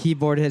Casio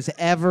keyboard has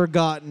ever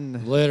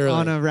gotten Literally.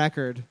 on a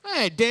record.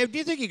 Hey, Dave, do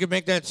you think you could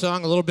make that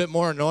song a little bit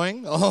more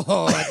annoying?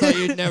 Oh, I thought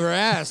you'd never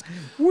ask.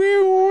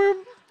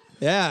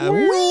 Yeah.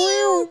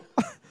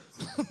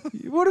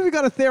 What have we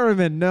got a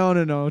theremin?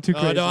 No. Too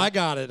crazy. Oh, no, I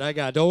got it.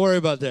 Don't worry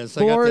about this.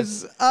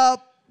 Boards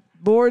up.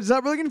 Boards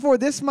up. We're looking for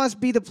This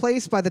Must Be the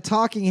Place by the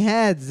Talking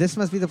Heads. This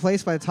Must Be the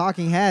Place by the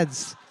Talking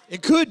Heads.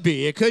 It could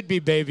be,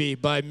 Baby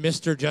by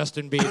Mr.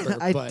 Justin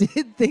Bieber. I but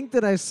did think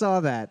that I saw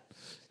that.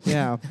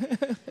 Yeah.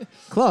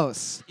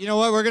 Close. you know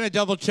what? We're going to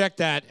double check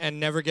that and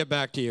never get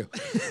back to you.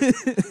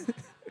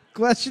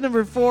 Question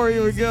number 4.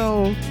 Here we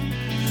go.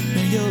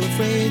 Now you're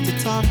afraid to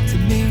talk to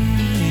me.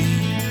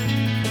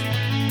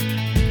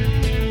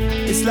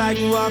 It's like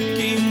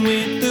walking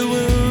with the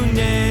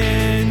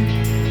wounded.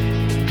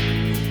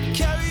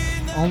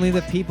 Only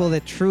the people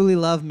that truly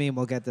love me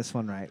will get this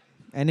one right.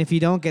 And if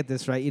you don't get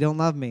this right, you don't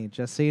love me,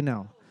 just so you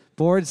know.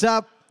 Boards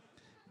up.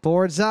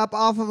 Boards up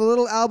off of a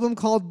little album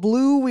called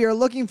Blue. We are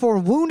looking for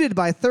Wounded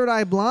by Third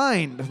Eye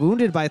Blind.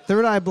 Wounded by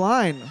Third Eye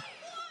Blind.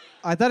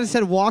 I thought it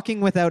said Walking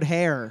Without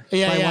Hair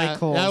by White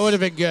Coals. That would have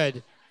been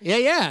good.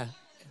 Yeah.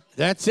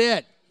 That's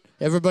it.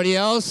 Everybody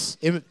else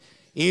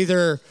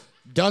either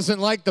doesn't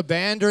like the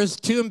band or is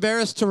too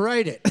embarrassed to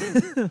write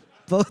it.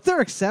 Both are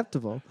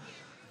acceptable.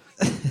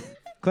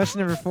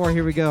 Question number 4.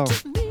 Here we go.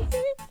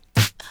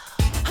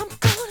 I'm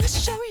gonna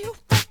show you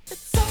what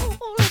it's all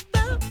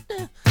about.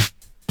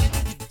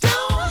 You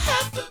don't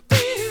have to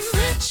be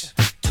rich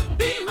to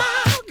be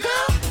my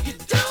girl. You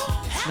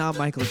don't It's not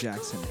Michael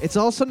Jackson. It's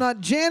also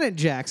not Janet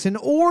Jackson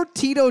or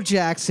Tito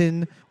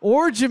Jackson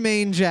or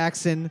Jermaine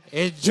Jackson.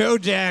 It's Joe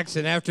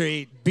Jackson after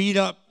he beat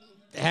up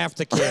half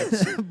the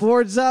kids.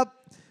 Boards up.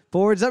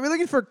 Boards up. We're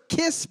looking for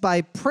Kiss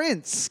by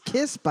Prince.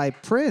 Kiss by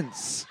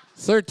Prince.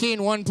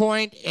 13, 1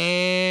 point,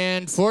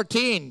 and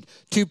 14,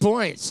 2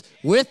 points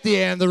with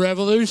the And the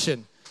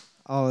Revolution.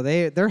 Oh,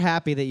 they're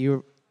happy that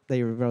you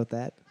wrote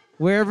that.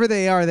 Wherever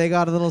they are, they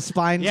got a little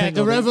spine Yeah,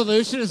 tingle. the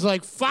Revolution is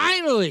like,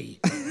 finally,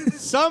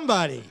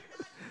 somebody.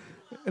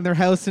 In their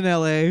house in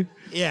L.A.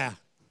 Yeah.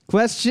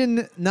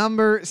 Question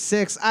number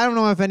 6. I don't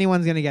know if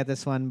anyone's going to get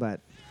this one, but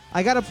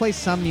I got to play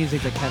some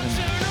music that Kevin knows.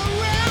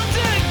 Around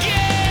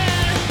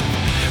again.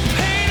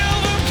 Paint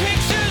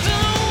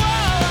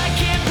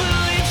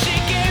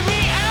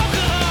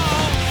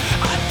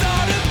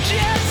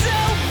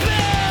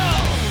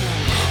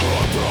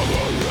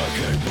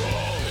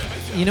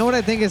You know what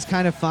I think is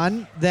kind of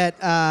fun? That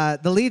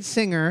the lead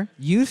singer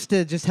used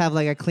to just have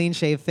like a clean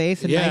shaved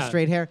face and Yeah. nice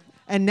straight hair.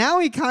 And now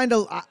he kind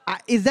of...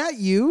 is that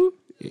you?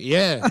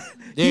 Yeah.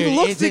 He Dude,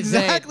 looks it's insane.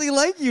 exactly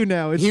like you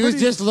now. It's He was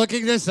pretty- just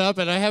looking this up,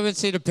 and I haven't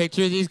seen a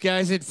picture of these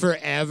guys in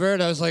forever.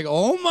 And I was like,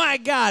 oh my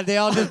God, they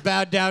all just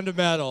bowed down to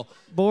metal.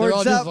 Boards They're all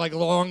up. just like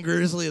long,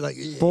 grizzly, like.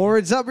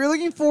 Boards up. You're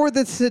looking for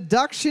The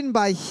Seduction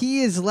by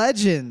He Is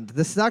Legend.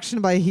 The Seduction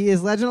by He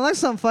Is Legend.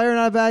 Alexa on Fire,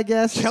 not a bad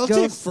guess. Celtic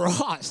Ghost.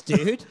 Frost,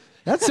 dude.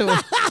 That's a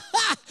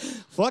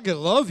Fucking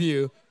love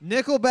you.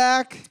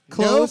 Nickelback.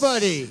 Close.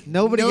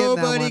 Nobody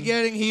getting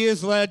getting He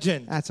Is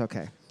Legend. that one. That's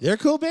okay. They're a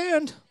cool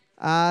band.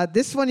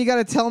 This one, you got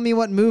to tell me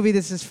what movie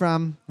this is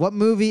from. What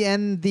movie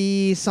and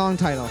the song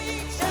title.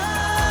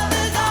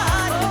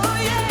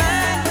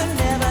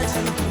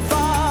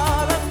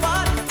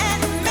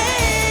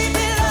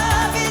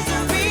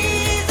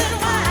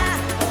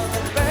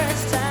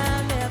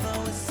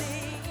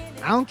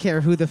 I don't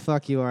care who the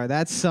fuck you are.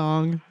 That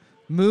song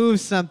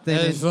moves something.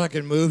 That just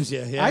fucking moves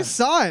you. Yeah. I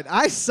saw it.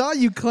 I saw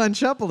you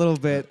clench up a little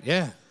bit.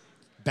 Yeah.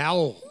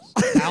 Bowel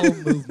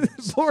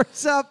movements.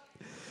 Boards up.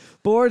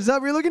 Boards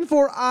up. We're looking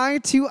for Eye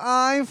to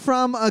Eye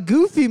from a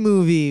Goofy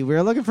movie.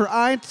 We're looking for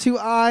Eye to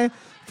Eye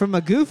from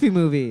a Goofy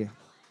movie.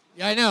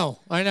 Yeah, I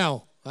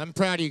know. I'm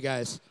proud of you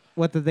guys.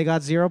 What, that they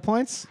got 0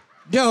 points?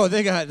 No,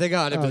 they got it,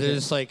 but Okay. they're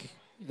just like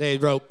they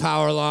wrote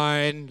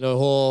Powerline, the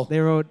whole. They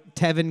wrote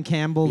Tevin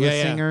Campbell, the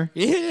singer.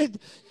 Yeah.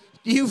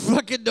 You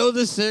fucking know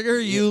the singer,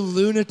 you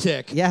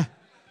lunatic. Yeah.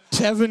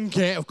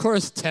 Of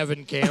course,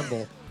 Tevin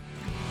Campbell.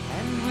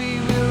 And we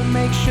will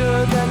make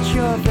sure that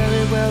you're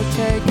very well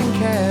taken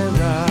care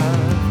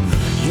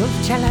of.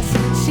 You'll tell us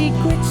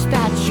secrets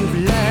that you've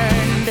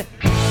learned.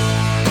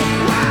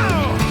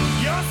 Wow!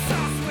 Your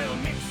sauce will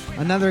mix with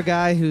Another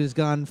guy who's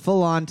gone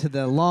full on to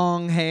the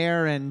long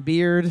hair and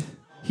beard.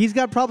 He's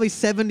got probably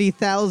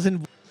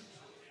 70,000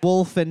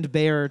 Wolf and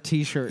Bear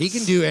t-shirts. He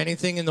can do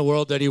anything in the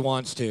world that he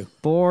wants to.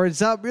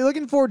 Boards up. You're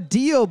looking for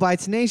Dio by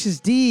Tenacious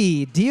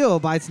D. Dio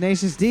by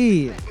Tenacious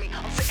D.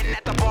 I'm sitting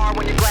at the bar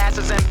when your glass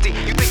is empty.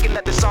 You thinking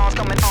that the song's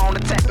coming on to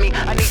tempt me.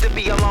 I need to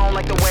be alone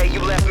like the way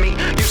you left me.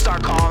 You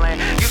start calling,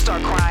 you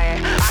start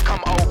crying. I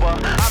come over,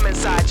 I'm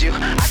inside you.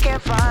 I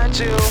can't find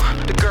you,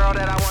 the girl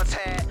that I once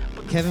had.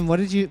 Kevin, what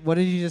did you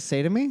just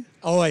say to me?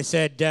 Oh, I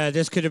said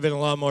this could have been a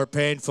lot more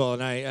painful,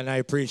 and I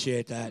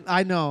appreciate that.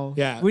 I know.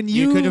 Yeah, When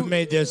you could have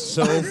made this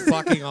so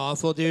fucking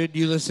awful, dude.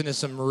 You listen to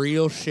some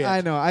real shit. I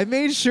know. I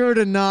made sure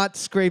to not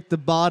scrape the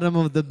bottom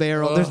of the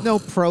barrel. There's no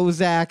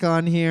Prozac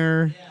on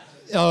here.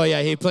 Oh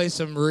yeah, he plays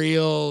some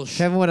real shit.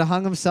 Kevin would have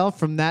hung himself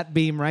from that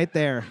beam right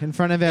there in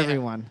front of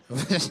everyone.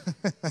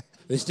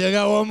 We still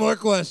got one more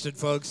question,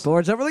 folks.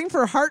 Boards up. We're looking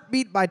for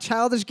Heartbeat by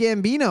Childish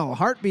Gambino.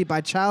 Heartbeat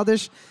by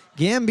Childish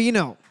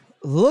Gambino.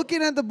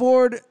 Looking at the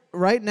board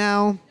right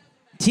now,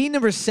 team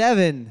number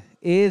 7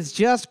 is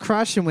just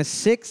crushing with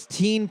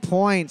 16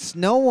 points.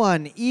 No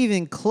one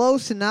even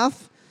close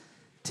enough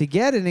to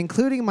get it,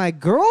 including my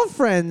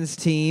girlfriend's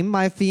team,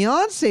 my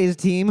fiance's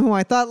team, who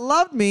I thought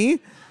loved me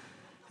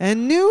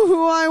and knew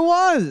who I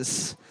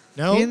was.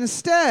 No.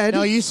 Instead,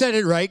 No, you said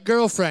it right,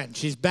 girlfriend.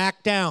 She's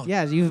back down.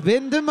 yeah, you've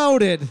been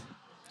demoted.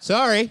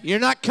 Sorry, you're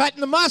not cutting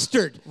the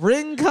mustard.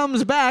 Ring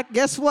comes back.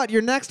 Guess what?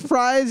 Your next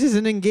prize is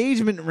an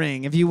engagement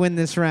ring if you win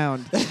this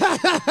round. We're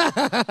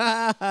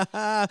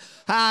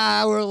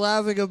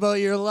laughing about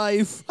your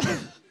life.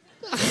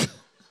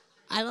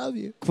 I love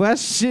you.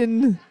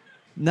 Question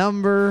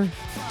number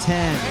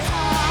 10.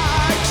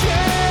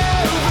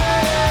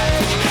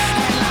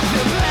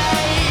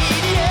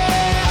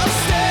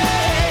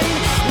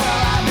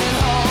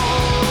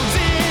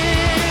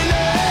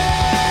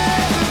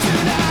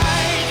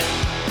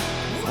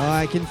 Oh,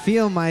 I can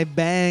feel my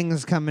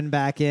bangs coming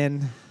back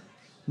in.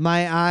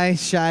 My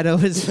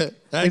eyeshadow is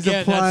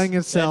Again, applying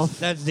that's- itself.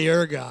 That's the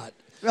ergot.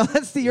 Oh,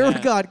 that's the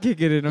ergot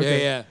kicking in.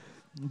 Okay. Yeah.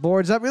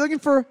 Boards up. We're looking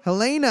for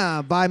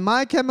Helena by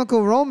My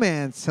Chemical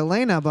Romance.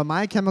 Helena by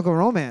My Chemical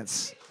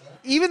Romance.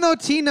 Even though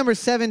team number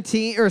 7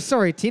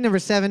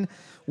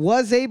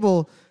 was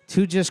able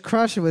to just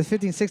crush it with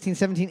 15, 16,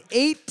 17,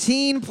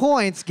 18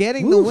 points,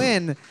 getting the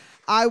win,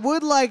 I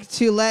would like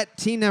to let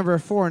team number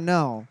 4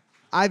 know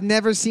I've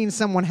never seen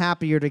someone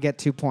happier to get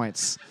 2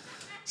 points.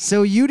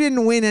 So you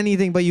didn't win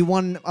anything, but you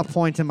won a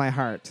point in my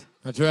heart.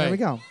 That's right. There we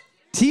go.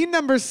 Team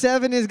number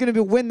 7 is going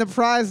to win the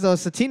prize, though.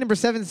 So team number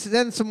 7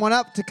 sends someone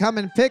up to come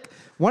and pick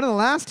one of the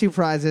last 2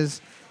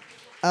 prizes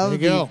of There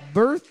you the go.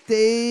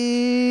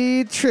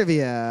 birthday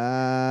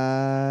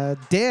trivia.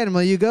 Dan,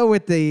 will you go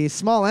with the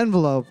small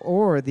envelope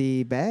or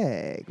the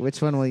bag? Which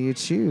one will you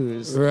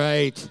choose?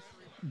 Right.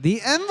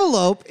 The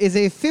envelope is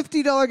a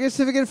 $50 gift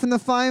certificate from the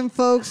fine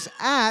folks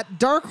at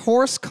Dark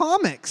Horse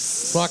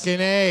Comics.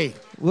 Fucking A.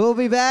 We'll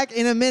be back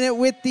in a minute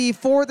with the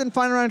 4th and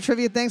final round of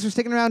trivia. Thanks for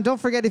sticking around. Don't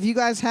forget, if you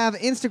guys have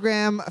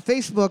Instagram,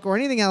 Facebook, or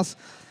anything else,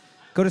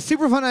 go to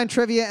Superfun9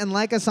 Trivia and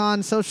like us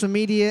on social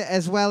media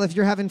as well. If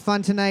you're having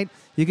fun tonight,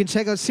 you can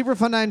check out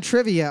Superfun9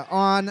 Trivia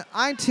on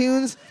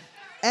iTunes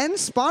and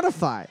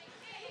Spotify.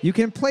 You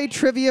can play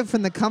trivia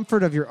from the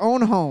comfort of your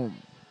own home.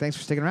 Thanks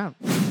for sticking around.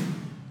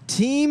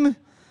 Team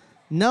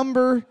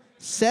number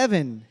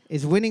 7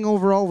 is winning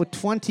overall with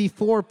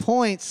 24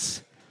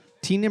 points.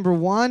 Team number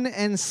 1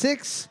 and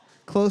 6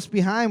 close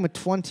behind with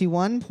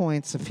 21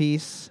 points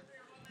apiece.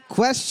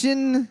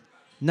 Question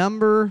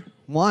number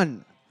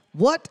 1.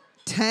 What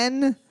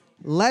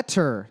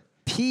 10-letter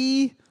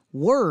P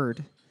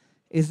word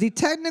is the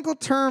technical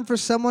term for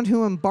someone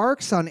who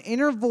embarks on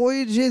inner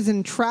voyages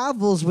and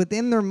travels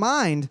within their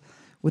mind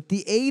with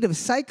the aid of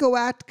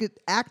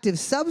psychoactive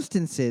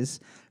substances,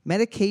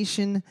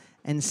 medication,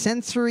 and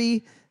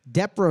sensory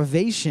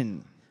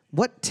deprivation?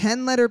 What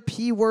 10-letter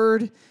P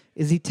word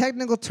is the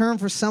technical term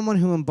for someone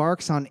who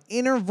embarks on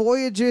inner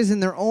voyages in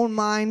their own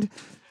mind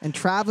and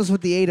travels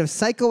with the aid of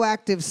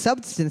psychoactive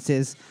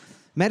substances,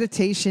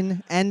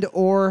 meditation, and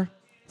or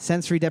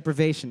sensory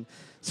deprivation?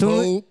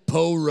 So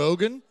Poe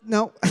Rogan?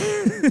 no,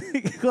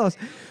 close.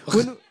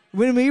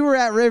 When we were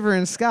at River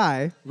and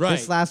Sky Right.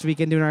 this last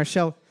weekend doing our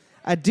show,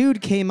 a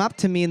dude came up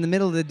to me in the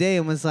middle of the day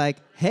and was like,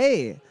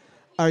 "Hey,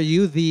 are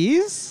you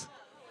these?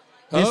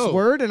 This Oh.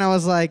 word?" And I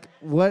was like,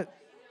 "What?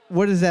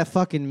 What does that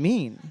fucking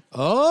mean?"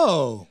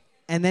 Oh,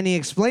 And then he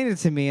explained it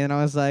to me, and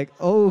I was like,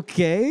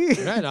 "Okay."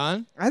 right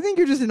on. I think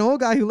you're just an old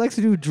guy who likes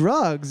to do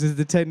drugs is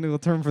the technical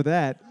term for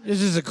that. This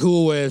is a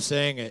cool way of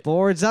saying it.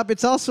 Boards up.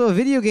 It's also a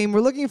video game.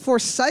 We're looking for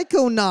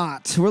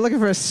Psychonaut. We're looking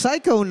for a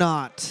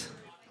Psychonaut.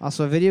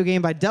 Also a video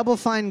game by Double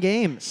Fine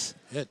Games.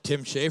 Yeah,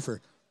 Tim Schafer,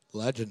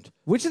 legend.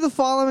 Which of the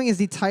following is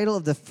the title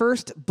of the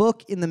first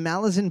book in the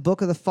Malazan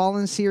Book of the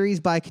Fallen series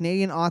by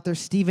Canadian author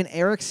Stephen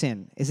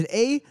Erickson? Is it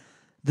A,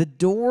 The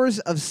Doors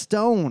of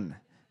Stone,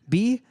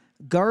 B,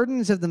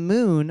 Gardens of the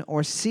Moon,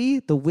 or C,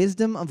 The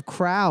Wisdom of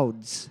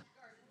Crowds?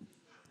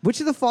 Which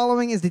of the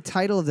following is the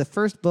title of the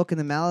first book in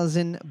the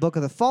Malazan Book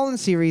of the Fallen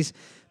series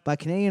by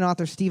Canadian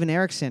author Stephen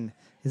Erickson?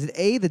 Is it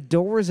A, The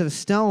Doors of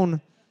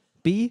Stone,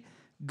 B,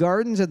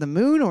 Gardens of the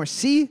Moon, or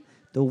C,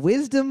 The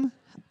Wisdom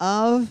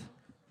of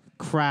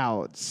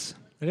Crowds?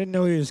 I didn't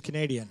know he was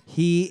Canadian.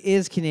 He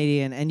is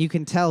Canadian, and you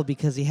can tell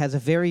because he has a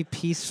very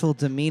peaceful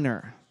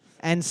demeanor.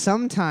 And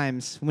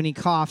sometimes when he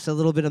coughs, a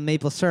little bit of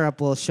maple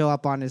syrup will show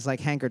up on his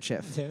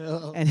handkerchief.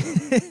 And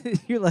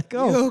you're like,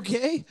 oh, You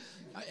okay?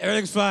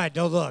 Everything's fine.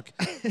 Don't look.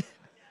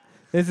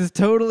 this is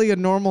totally a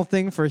normal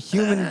thing for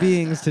human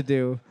beings to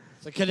do.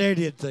 It's a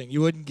Canadian thing. You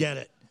wouldn't get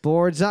it.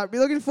 Boards up.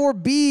 You're looking for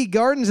B,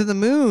 Gardens of the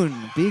Moon.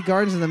 B,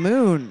 Gardens of the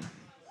Moon.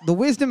 The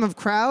Wisdom of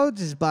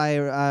Crowds is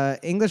by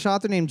English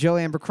author named Joe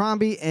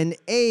Abercrombie, and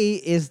A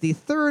is the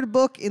third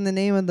book in the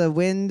Name of the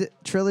Wind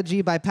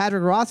trilogy by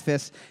Patrick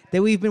Rothfuss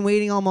that we've been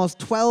waiting almost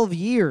 12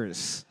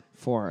 years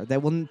for,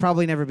 that will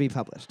probably never be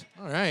published.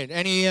 All right.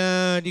 Any?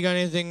 Do you got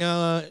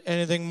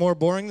anything more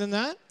boring than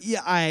that? Yeah,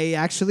 I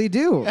actually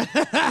do.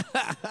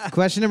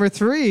 Question number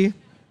 3.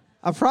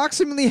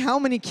 Approximately how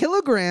many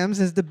kilograms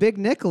is the Big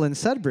Nickel in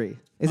Sudbury?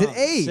 Is it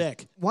A,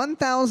 sick.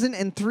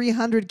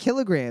 1,300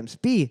 kilograms,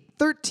 B,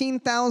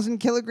 13,000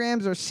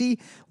 kilograms, or C,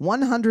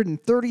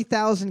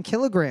 130,000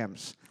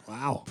 kilograms?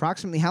 Wow.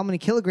 Approximately how many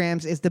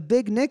kilograms is the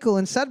Big Nickel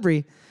in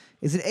Sudbury?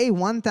 Is it A,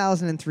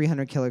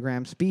 1,300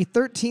 kilograms, B,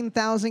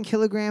 13,000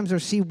 kilograms, or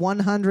C,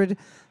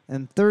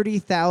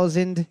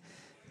 130,000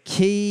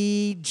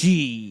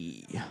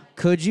 kg?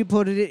 Could you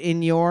put it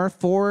in your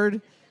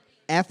Ford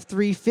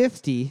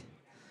F-350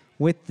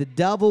 with the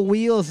double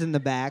wheels in the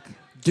back?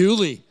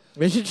 Dooley.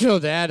 We should show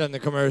that on the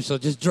commercial.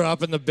 Just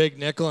dropping the Big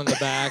Nickel in the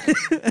back.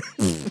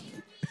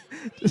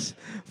 Just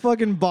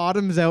fucking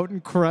bottoms out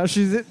and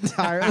crushes it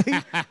entirely.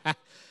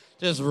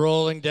 Just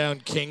rolling down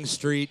King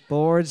Street.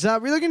 Boards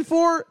up. We're looking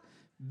for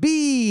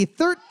B,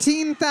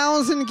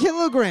 13,000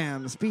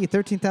 kilograms. B,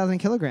 13,000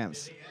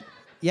 kilograms.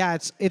 Yeah,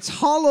 it's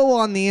hollow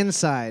on the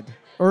inside,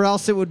 or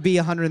else it would be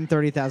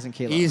 130,000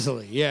 kilos.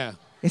 Easily, yeah.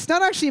 It's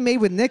not actually made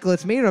with nickel.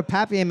 It's made out of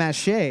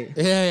papier-mâché.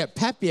 Yeah.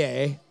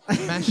 Papier.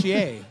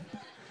 Machier.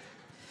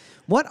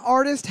 What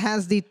artist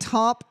has the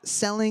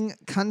top-selling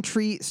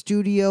country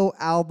studio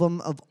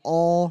album of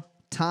all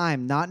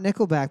time? Not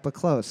Nickelback, but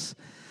close.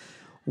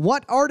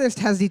 What artist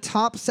has the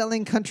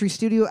top-selling country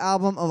studio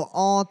album of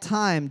all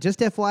time? Just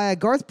FYI,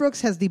 Garth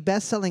Brooks has the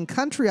best-selling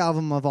country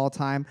album of all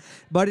time,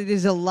 but it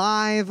is a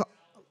live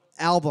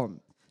album.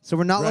 So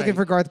we're not looking Right.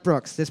 for Garth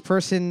Brooks. This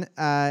person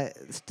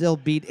still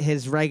beat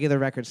his regular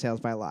record sales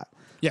by a lot.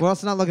 Yeah. We're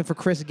also not looking for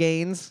Chris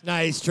Gaines.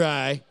 Nice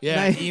try.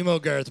 Yeah, Nice. emo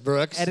Garth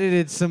Brooks.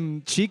 Edited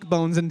some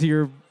cheekbones into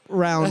your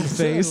round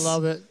face. I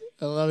love it.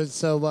 I love it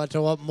so much. I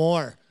want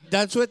more.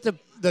 That's what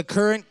the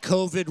current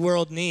COVID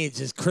world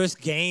needs is Chris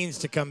Gaines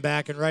to come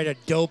back and write a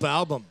dope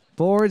album.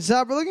 Boards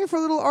up. We're looking for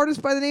a little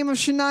artist by the name of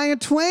Shania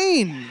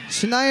Twain.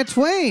 Shania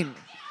Twain.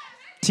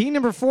 Team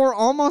number 4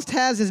 almost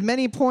has as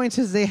many points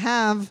as they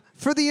have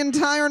for the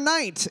entire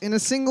night in a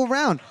single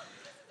round.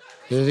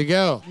 There you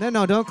go.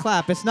 No, don't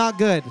clap. It's not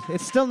good.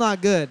 It's still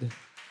not good.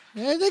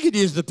 Yeah, they could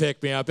use the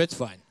pick-me-up. It's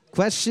fine.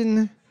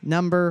 Question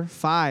number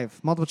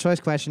 5. Multiple choice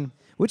question.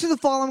 Which of the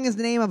following is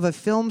the name of a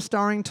film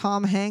starring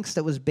Tom Hanks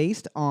that was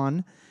based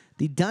on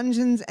the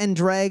Dungeons and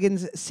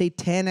Dragons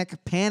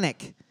Satanic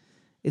Panic?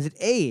 Is it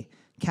A,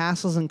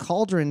 Castles and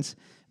Cauldrons,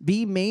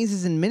 B,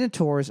 Mazes and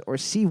Minotaurs, or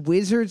C,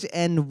 Wizards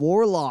and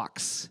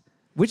Warlocks?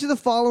 Which of the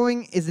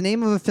following is the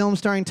name of a film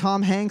starring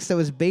Tom Hanks that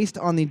was based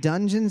on the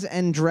Dungeons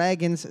and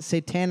Dragons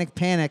Satanic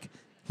Panic?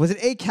 Was it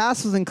A,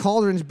 Castles and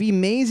Cauldrons, B,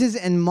 Mazes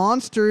and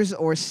Monsters,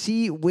 or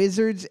C,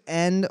 Wizards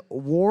and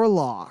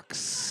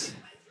Warlocks?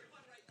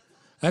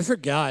 I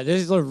forgot.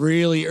 This is a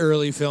really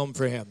early film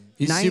for him.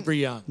 He's super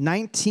young.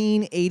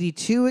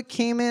 1982 it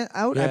came out.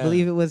 I Yeah.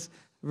 believe it was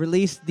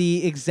released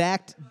the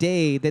exact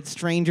day that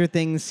Stranger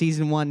Things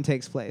Season 1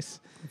 takes place.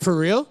 For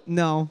real?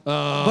 No.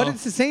 Oh. But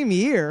it's the same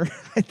year.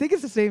 I think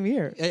it's the same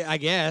year. I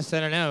guess.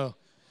 I don't know.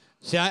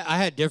 See, I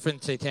had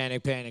different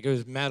Satanic Panic. It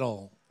was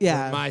metal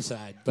Yeah. on my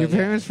side. Your But yeah.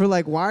 parents were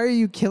like, why are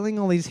you killing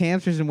all these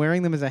hamsters and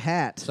wearing them as a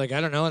hat? It's like,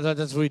 I don't know. I thought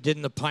that's what we did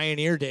in the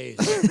pioneer days.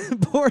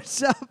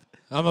 Boards up.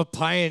 I'm a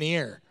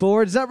pioneer.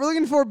 Boards up. We're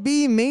looking for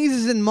B,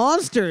 Mazes and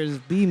Monsters.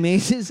 B,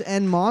 Mazes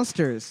and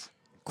Monsters.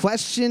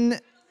 Question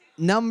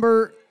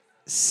number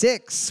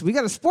 6. We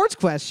got a sports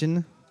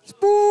question.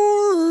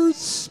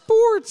 Sports.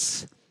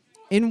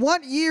 In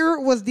what year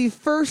was the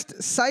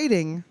first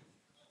sighting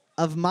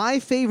of my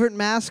favorite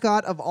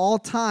mascot of all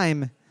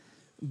time,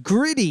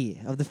 Gritty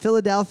of the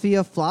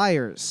Philadelphia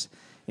Flyers?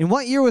 In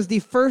what year was the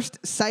first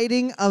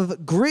sighting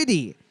of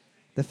Gritty,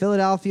 the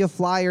Philadelphia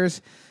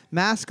Flyers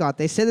mascot?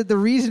 They said that the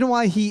reason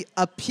why he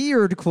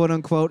appeared, quote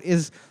unquote,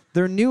 is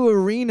their new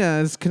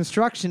arena's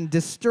construction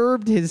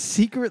disturbed his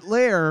secret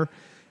lair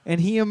and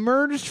he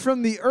emerged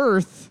from the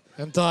earth.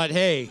 And thought,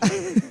 hey,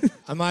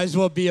 I might as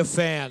well be a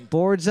fan.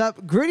 Boards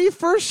up. Gritty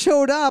first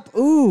showed up,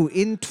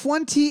 in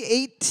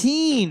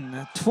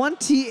 2018.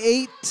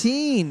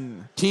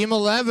 2018. Team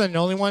 11,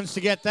 only ones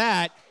to get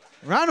that.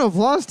 Round of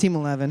applause, Team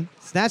 11.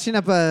 Snatching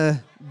up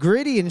a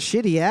gritty and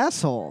shitty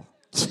asshole.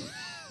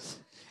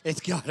 It's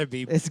got to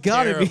be It's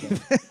got to be.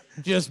 terrible.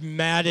 Just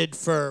matted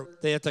fur.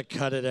 They have to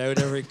cut it out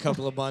every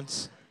couple of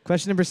months.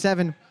 Question number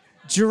 7.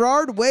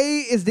 Gerard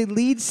Way is the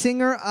lead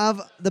singer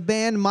of the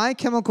band My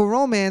Chemical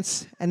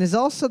Romance and is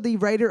also the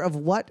writer of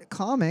what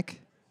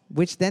comic,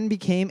 which then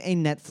became a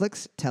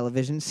Netflix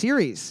television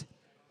series?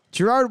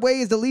 Gerard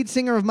Way is the lead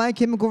singer of My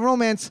Chemical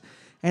Romance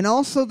and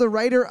also the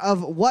writer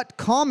of what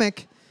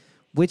comic,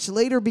 which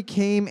later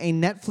became a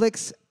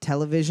Netflix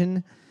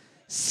television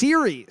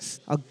series?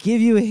 I'll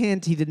give you a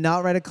hint. He did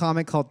not write a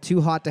comic called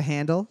Too Hot to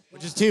Handle.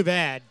 Which is too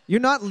bad.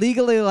 You're not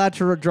legally allowed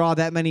to draw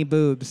that many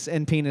boobs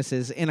and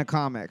penises in a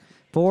comic.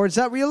 Boards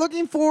up. We're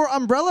looking for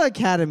Umbrella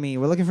Academy.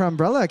 We're looking for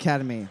Umbrella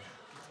Academy.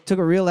 Took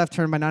a real left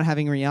turn by not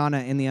having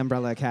Rihanna in the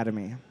Umbrella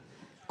Academy.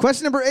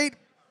 Question number 8.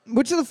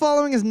 Which of the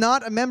following is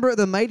not a member of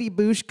the Mighty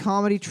Boosh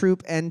comedy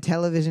troupe and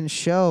television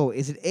show?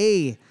 Is it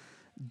A,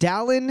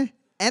 Dallin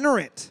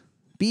Ennerett,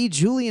 B,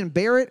 Julian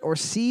Barrett, or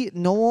C,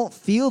 Noel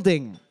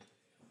Fielding?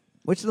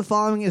 Which of the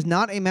following is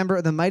not a member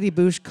of the Mighty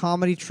Boosh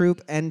comedy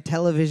troupe and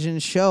television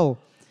show?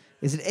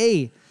 Is it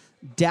A,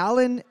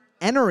 Dallin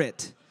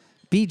Ennerett,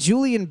 B,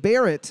 Julian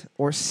Barrett,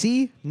 or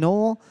C,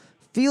 Noel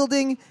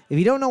Fielding? If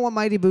you don't know what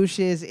Mighty Boosh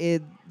is,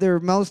 their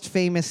most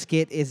famous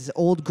skit is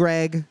Old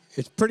Greg.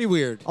 It's pretty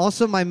weird.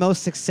 Also, my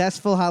most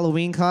successful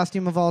Halloween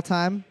costume of all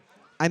time.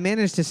 I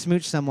managed to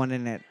smooch someone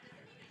in it,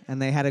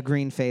 and they had a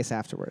green face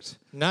afterwards.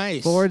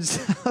 Nice. Boards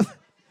up.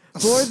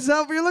 Boards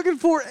up. We're looking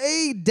for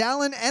A,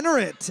 Dallin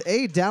Ennerett.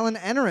 A, Dallin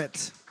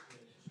Ennerett.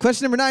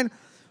 Question number 9.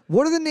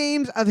 What are the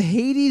names of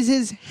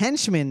Hades'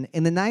 henchmen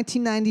in the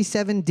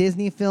 1997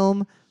 Disney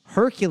film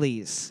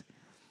Hercules?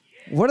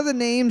 What are the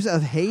names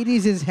of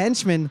Hades'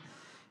 henchmen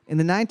in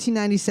the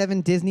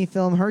 1997 Disney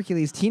film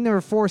Hercules? Team number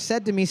 4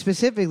 said to me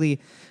specifically,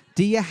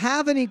 do you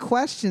have any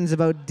questions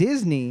about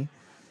Disney?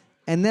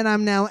 And then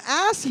I'm now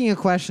asking a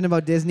question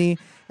about Disney,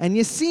 and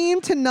you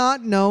seem to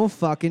not know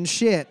fucking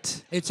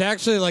shit. It's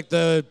actually like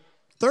the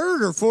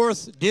 3rd or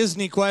 4th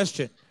Disney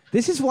question.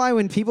 This is why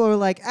when people are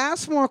like,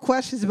 ask more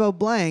questions about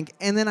blank,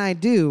 and then I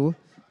do,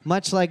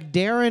 much like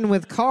Darren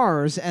with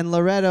Cars and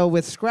Loretto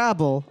with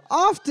Scrabble,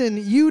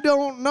 often you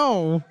don't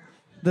know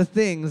the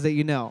things that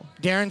you know.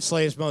 Darren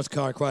slays most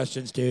car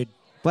questions, dude.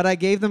 But I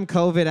gave them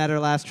COVID at our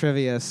last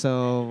trivia,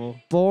 so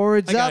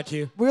boards I up. got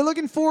you. We're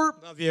looking for,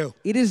 Love you.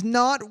 it is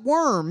not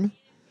Worm.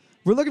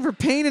 We're looking for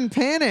Pain and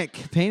Panic.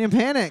 Pain and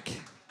Panic.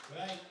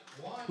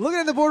 Looking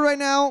at the board right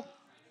now,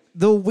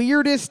 the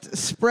weirdest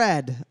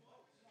spread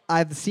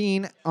I've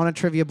seen on a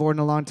trivia board in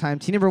a long time.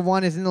 Team number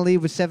 1 is in the lead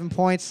with 7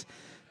 points.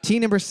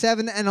 Team number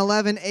 7 and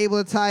 11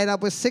 able to tie it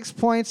up with 6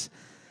 points.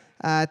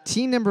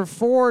 Team number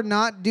 4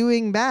 not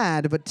doing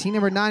bad, but team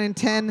number 9 and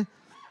 10,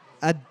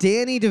 a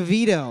Danny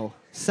DeVito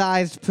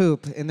sized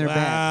poop in their bag.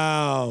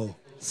 Wow.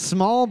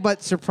 Small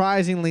but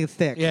surprisingly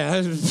thick. Yeah,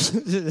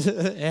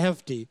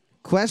 hefty.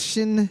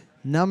 Question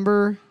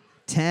number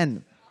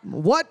 10.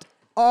 What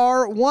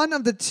are one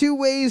of the 2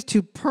 ways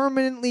to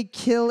permanently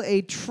kill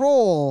a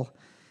troll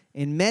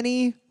in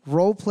many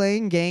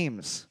role-playing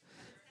games?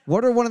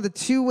 What are one of the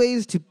 2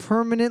 ways to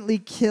permanently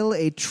kill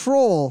a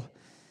troll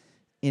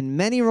in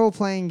many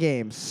role-playing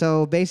games?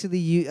 So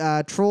basically,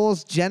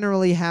 trolls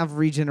generally have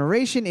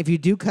regeneration. If you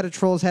do cut a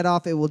troll's head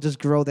off, it will just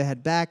grow the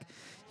head back.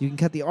 You can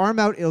cut the arm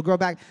out, it'll grow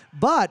back.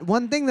 But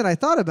one thing that I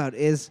thought about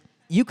is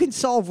you can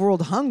solve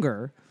world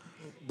hunger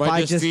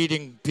By just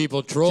feeding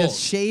people trolls.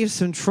 Just shave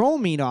some troll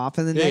meat off,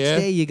 and the next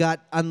day you got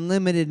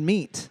unlimited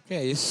meat.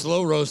 Yeah, you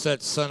slow roast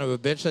that son of a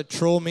bitch. That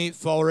troll meat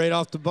fall right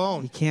off the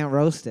bone. You can't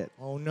roast it.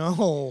 Oh,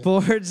 no.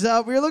 Boards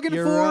up. We're looking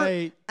You're for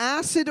right.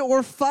 acid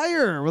or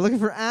fire. We're looking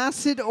for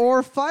acid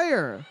or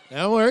fire.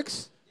 That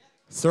works.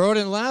 Throw it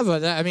in lava.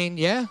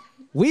 Yeah.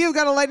 We have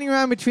got a lightning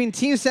round between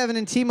Team 7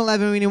 and Team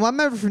 11. We need one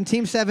member from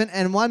Team 7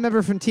 and one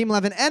member from Team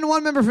 11 and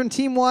one member from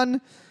Team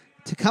 1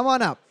 to come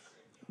on up.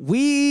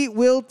 We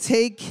will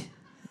take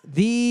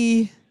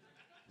the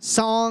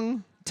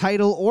song,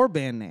 title, or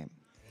band name.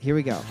 Here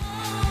we go.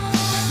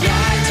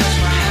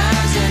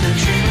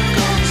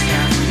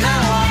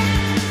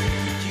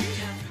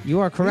 You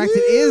are correct.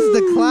 It is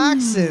the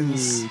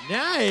Klaxons.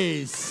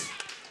 Nice.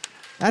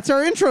 That's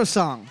our intro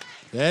song.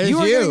 That is you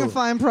are getting a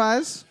fine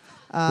prize.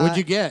 What'd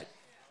you get?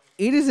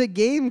 It is a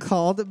game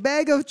called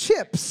Bag of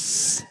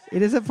Chips.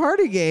 It is a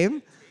party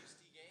game.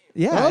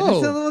 Yeah,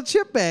 it's a little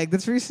chip bag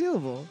that's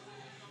resealable.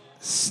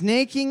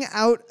 Snaking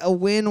out a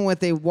win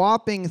with a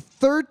whopping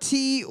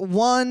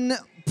 31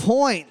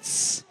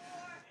 points.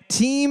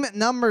 Team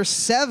number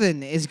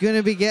 7 is going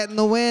to be getting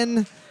the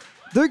win.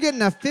 They're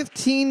getting a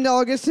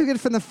 $15 gift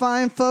certificate from the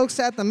fine folks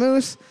at the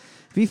Moose.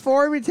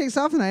 Before everybody takes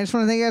off tonight, I just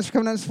want to thank you guys for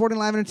coming out and supporting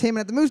live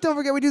entertainment at the Moose. Don't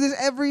forget, we do this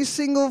every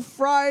single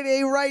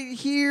Friday right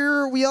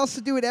here. We also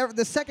do it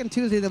the second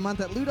Tuesday of the month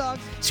at Lou Dogs.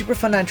 Super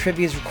Fun Night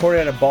Trivia is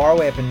recorded at a bar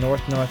way up in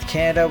North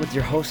Canada with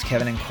your hosts,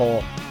 Kevin and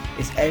Cole.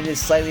 It's edited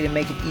slightly to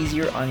make it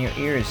easier on your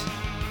ears.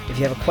 If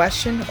you have a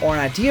question or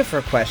an idea for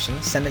a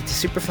question, send it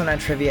to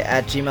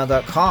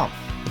superfunnightttrivia@gmail.com.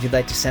 If you'd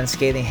like to send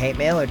scathing hate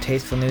mail or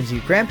tasteful nudes of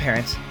your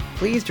grandparents,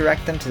 please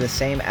direct them to the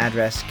same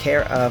address,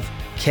 care of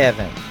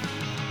Kevin.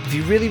 If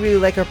you really, really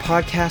like our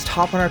podcast,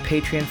 hop on our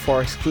Patreon for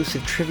our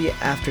exclusive Trivia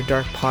After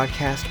Dark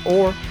podcast,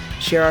 or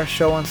share our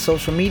show on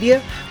social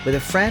media with a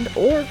friend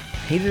or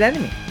hated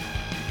enemy.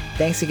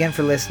 Thanks again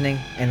for listening,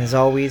 and as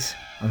always,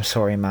 I'm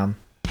sorry, Mom.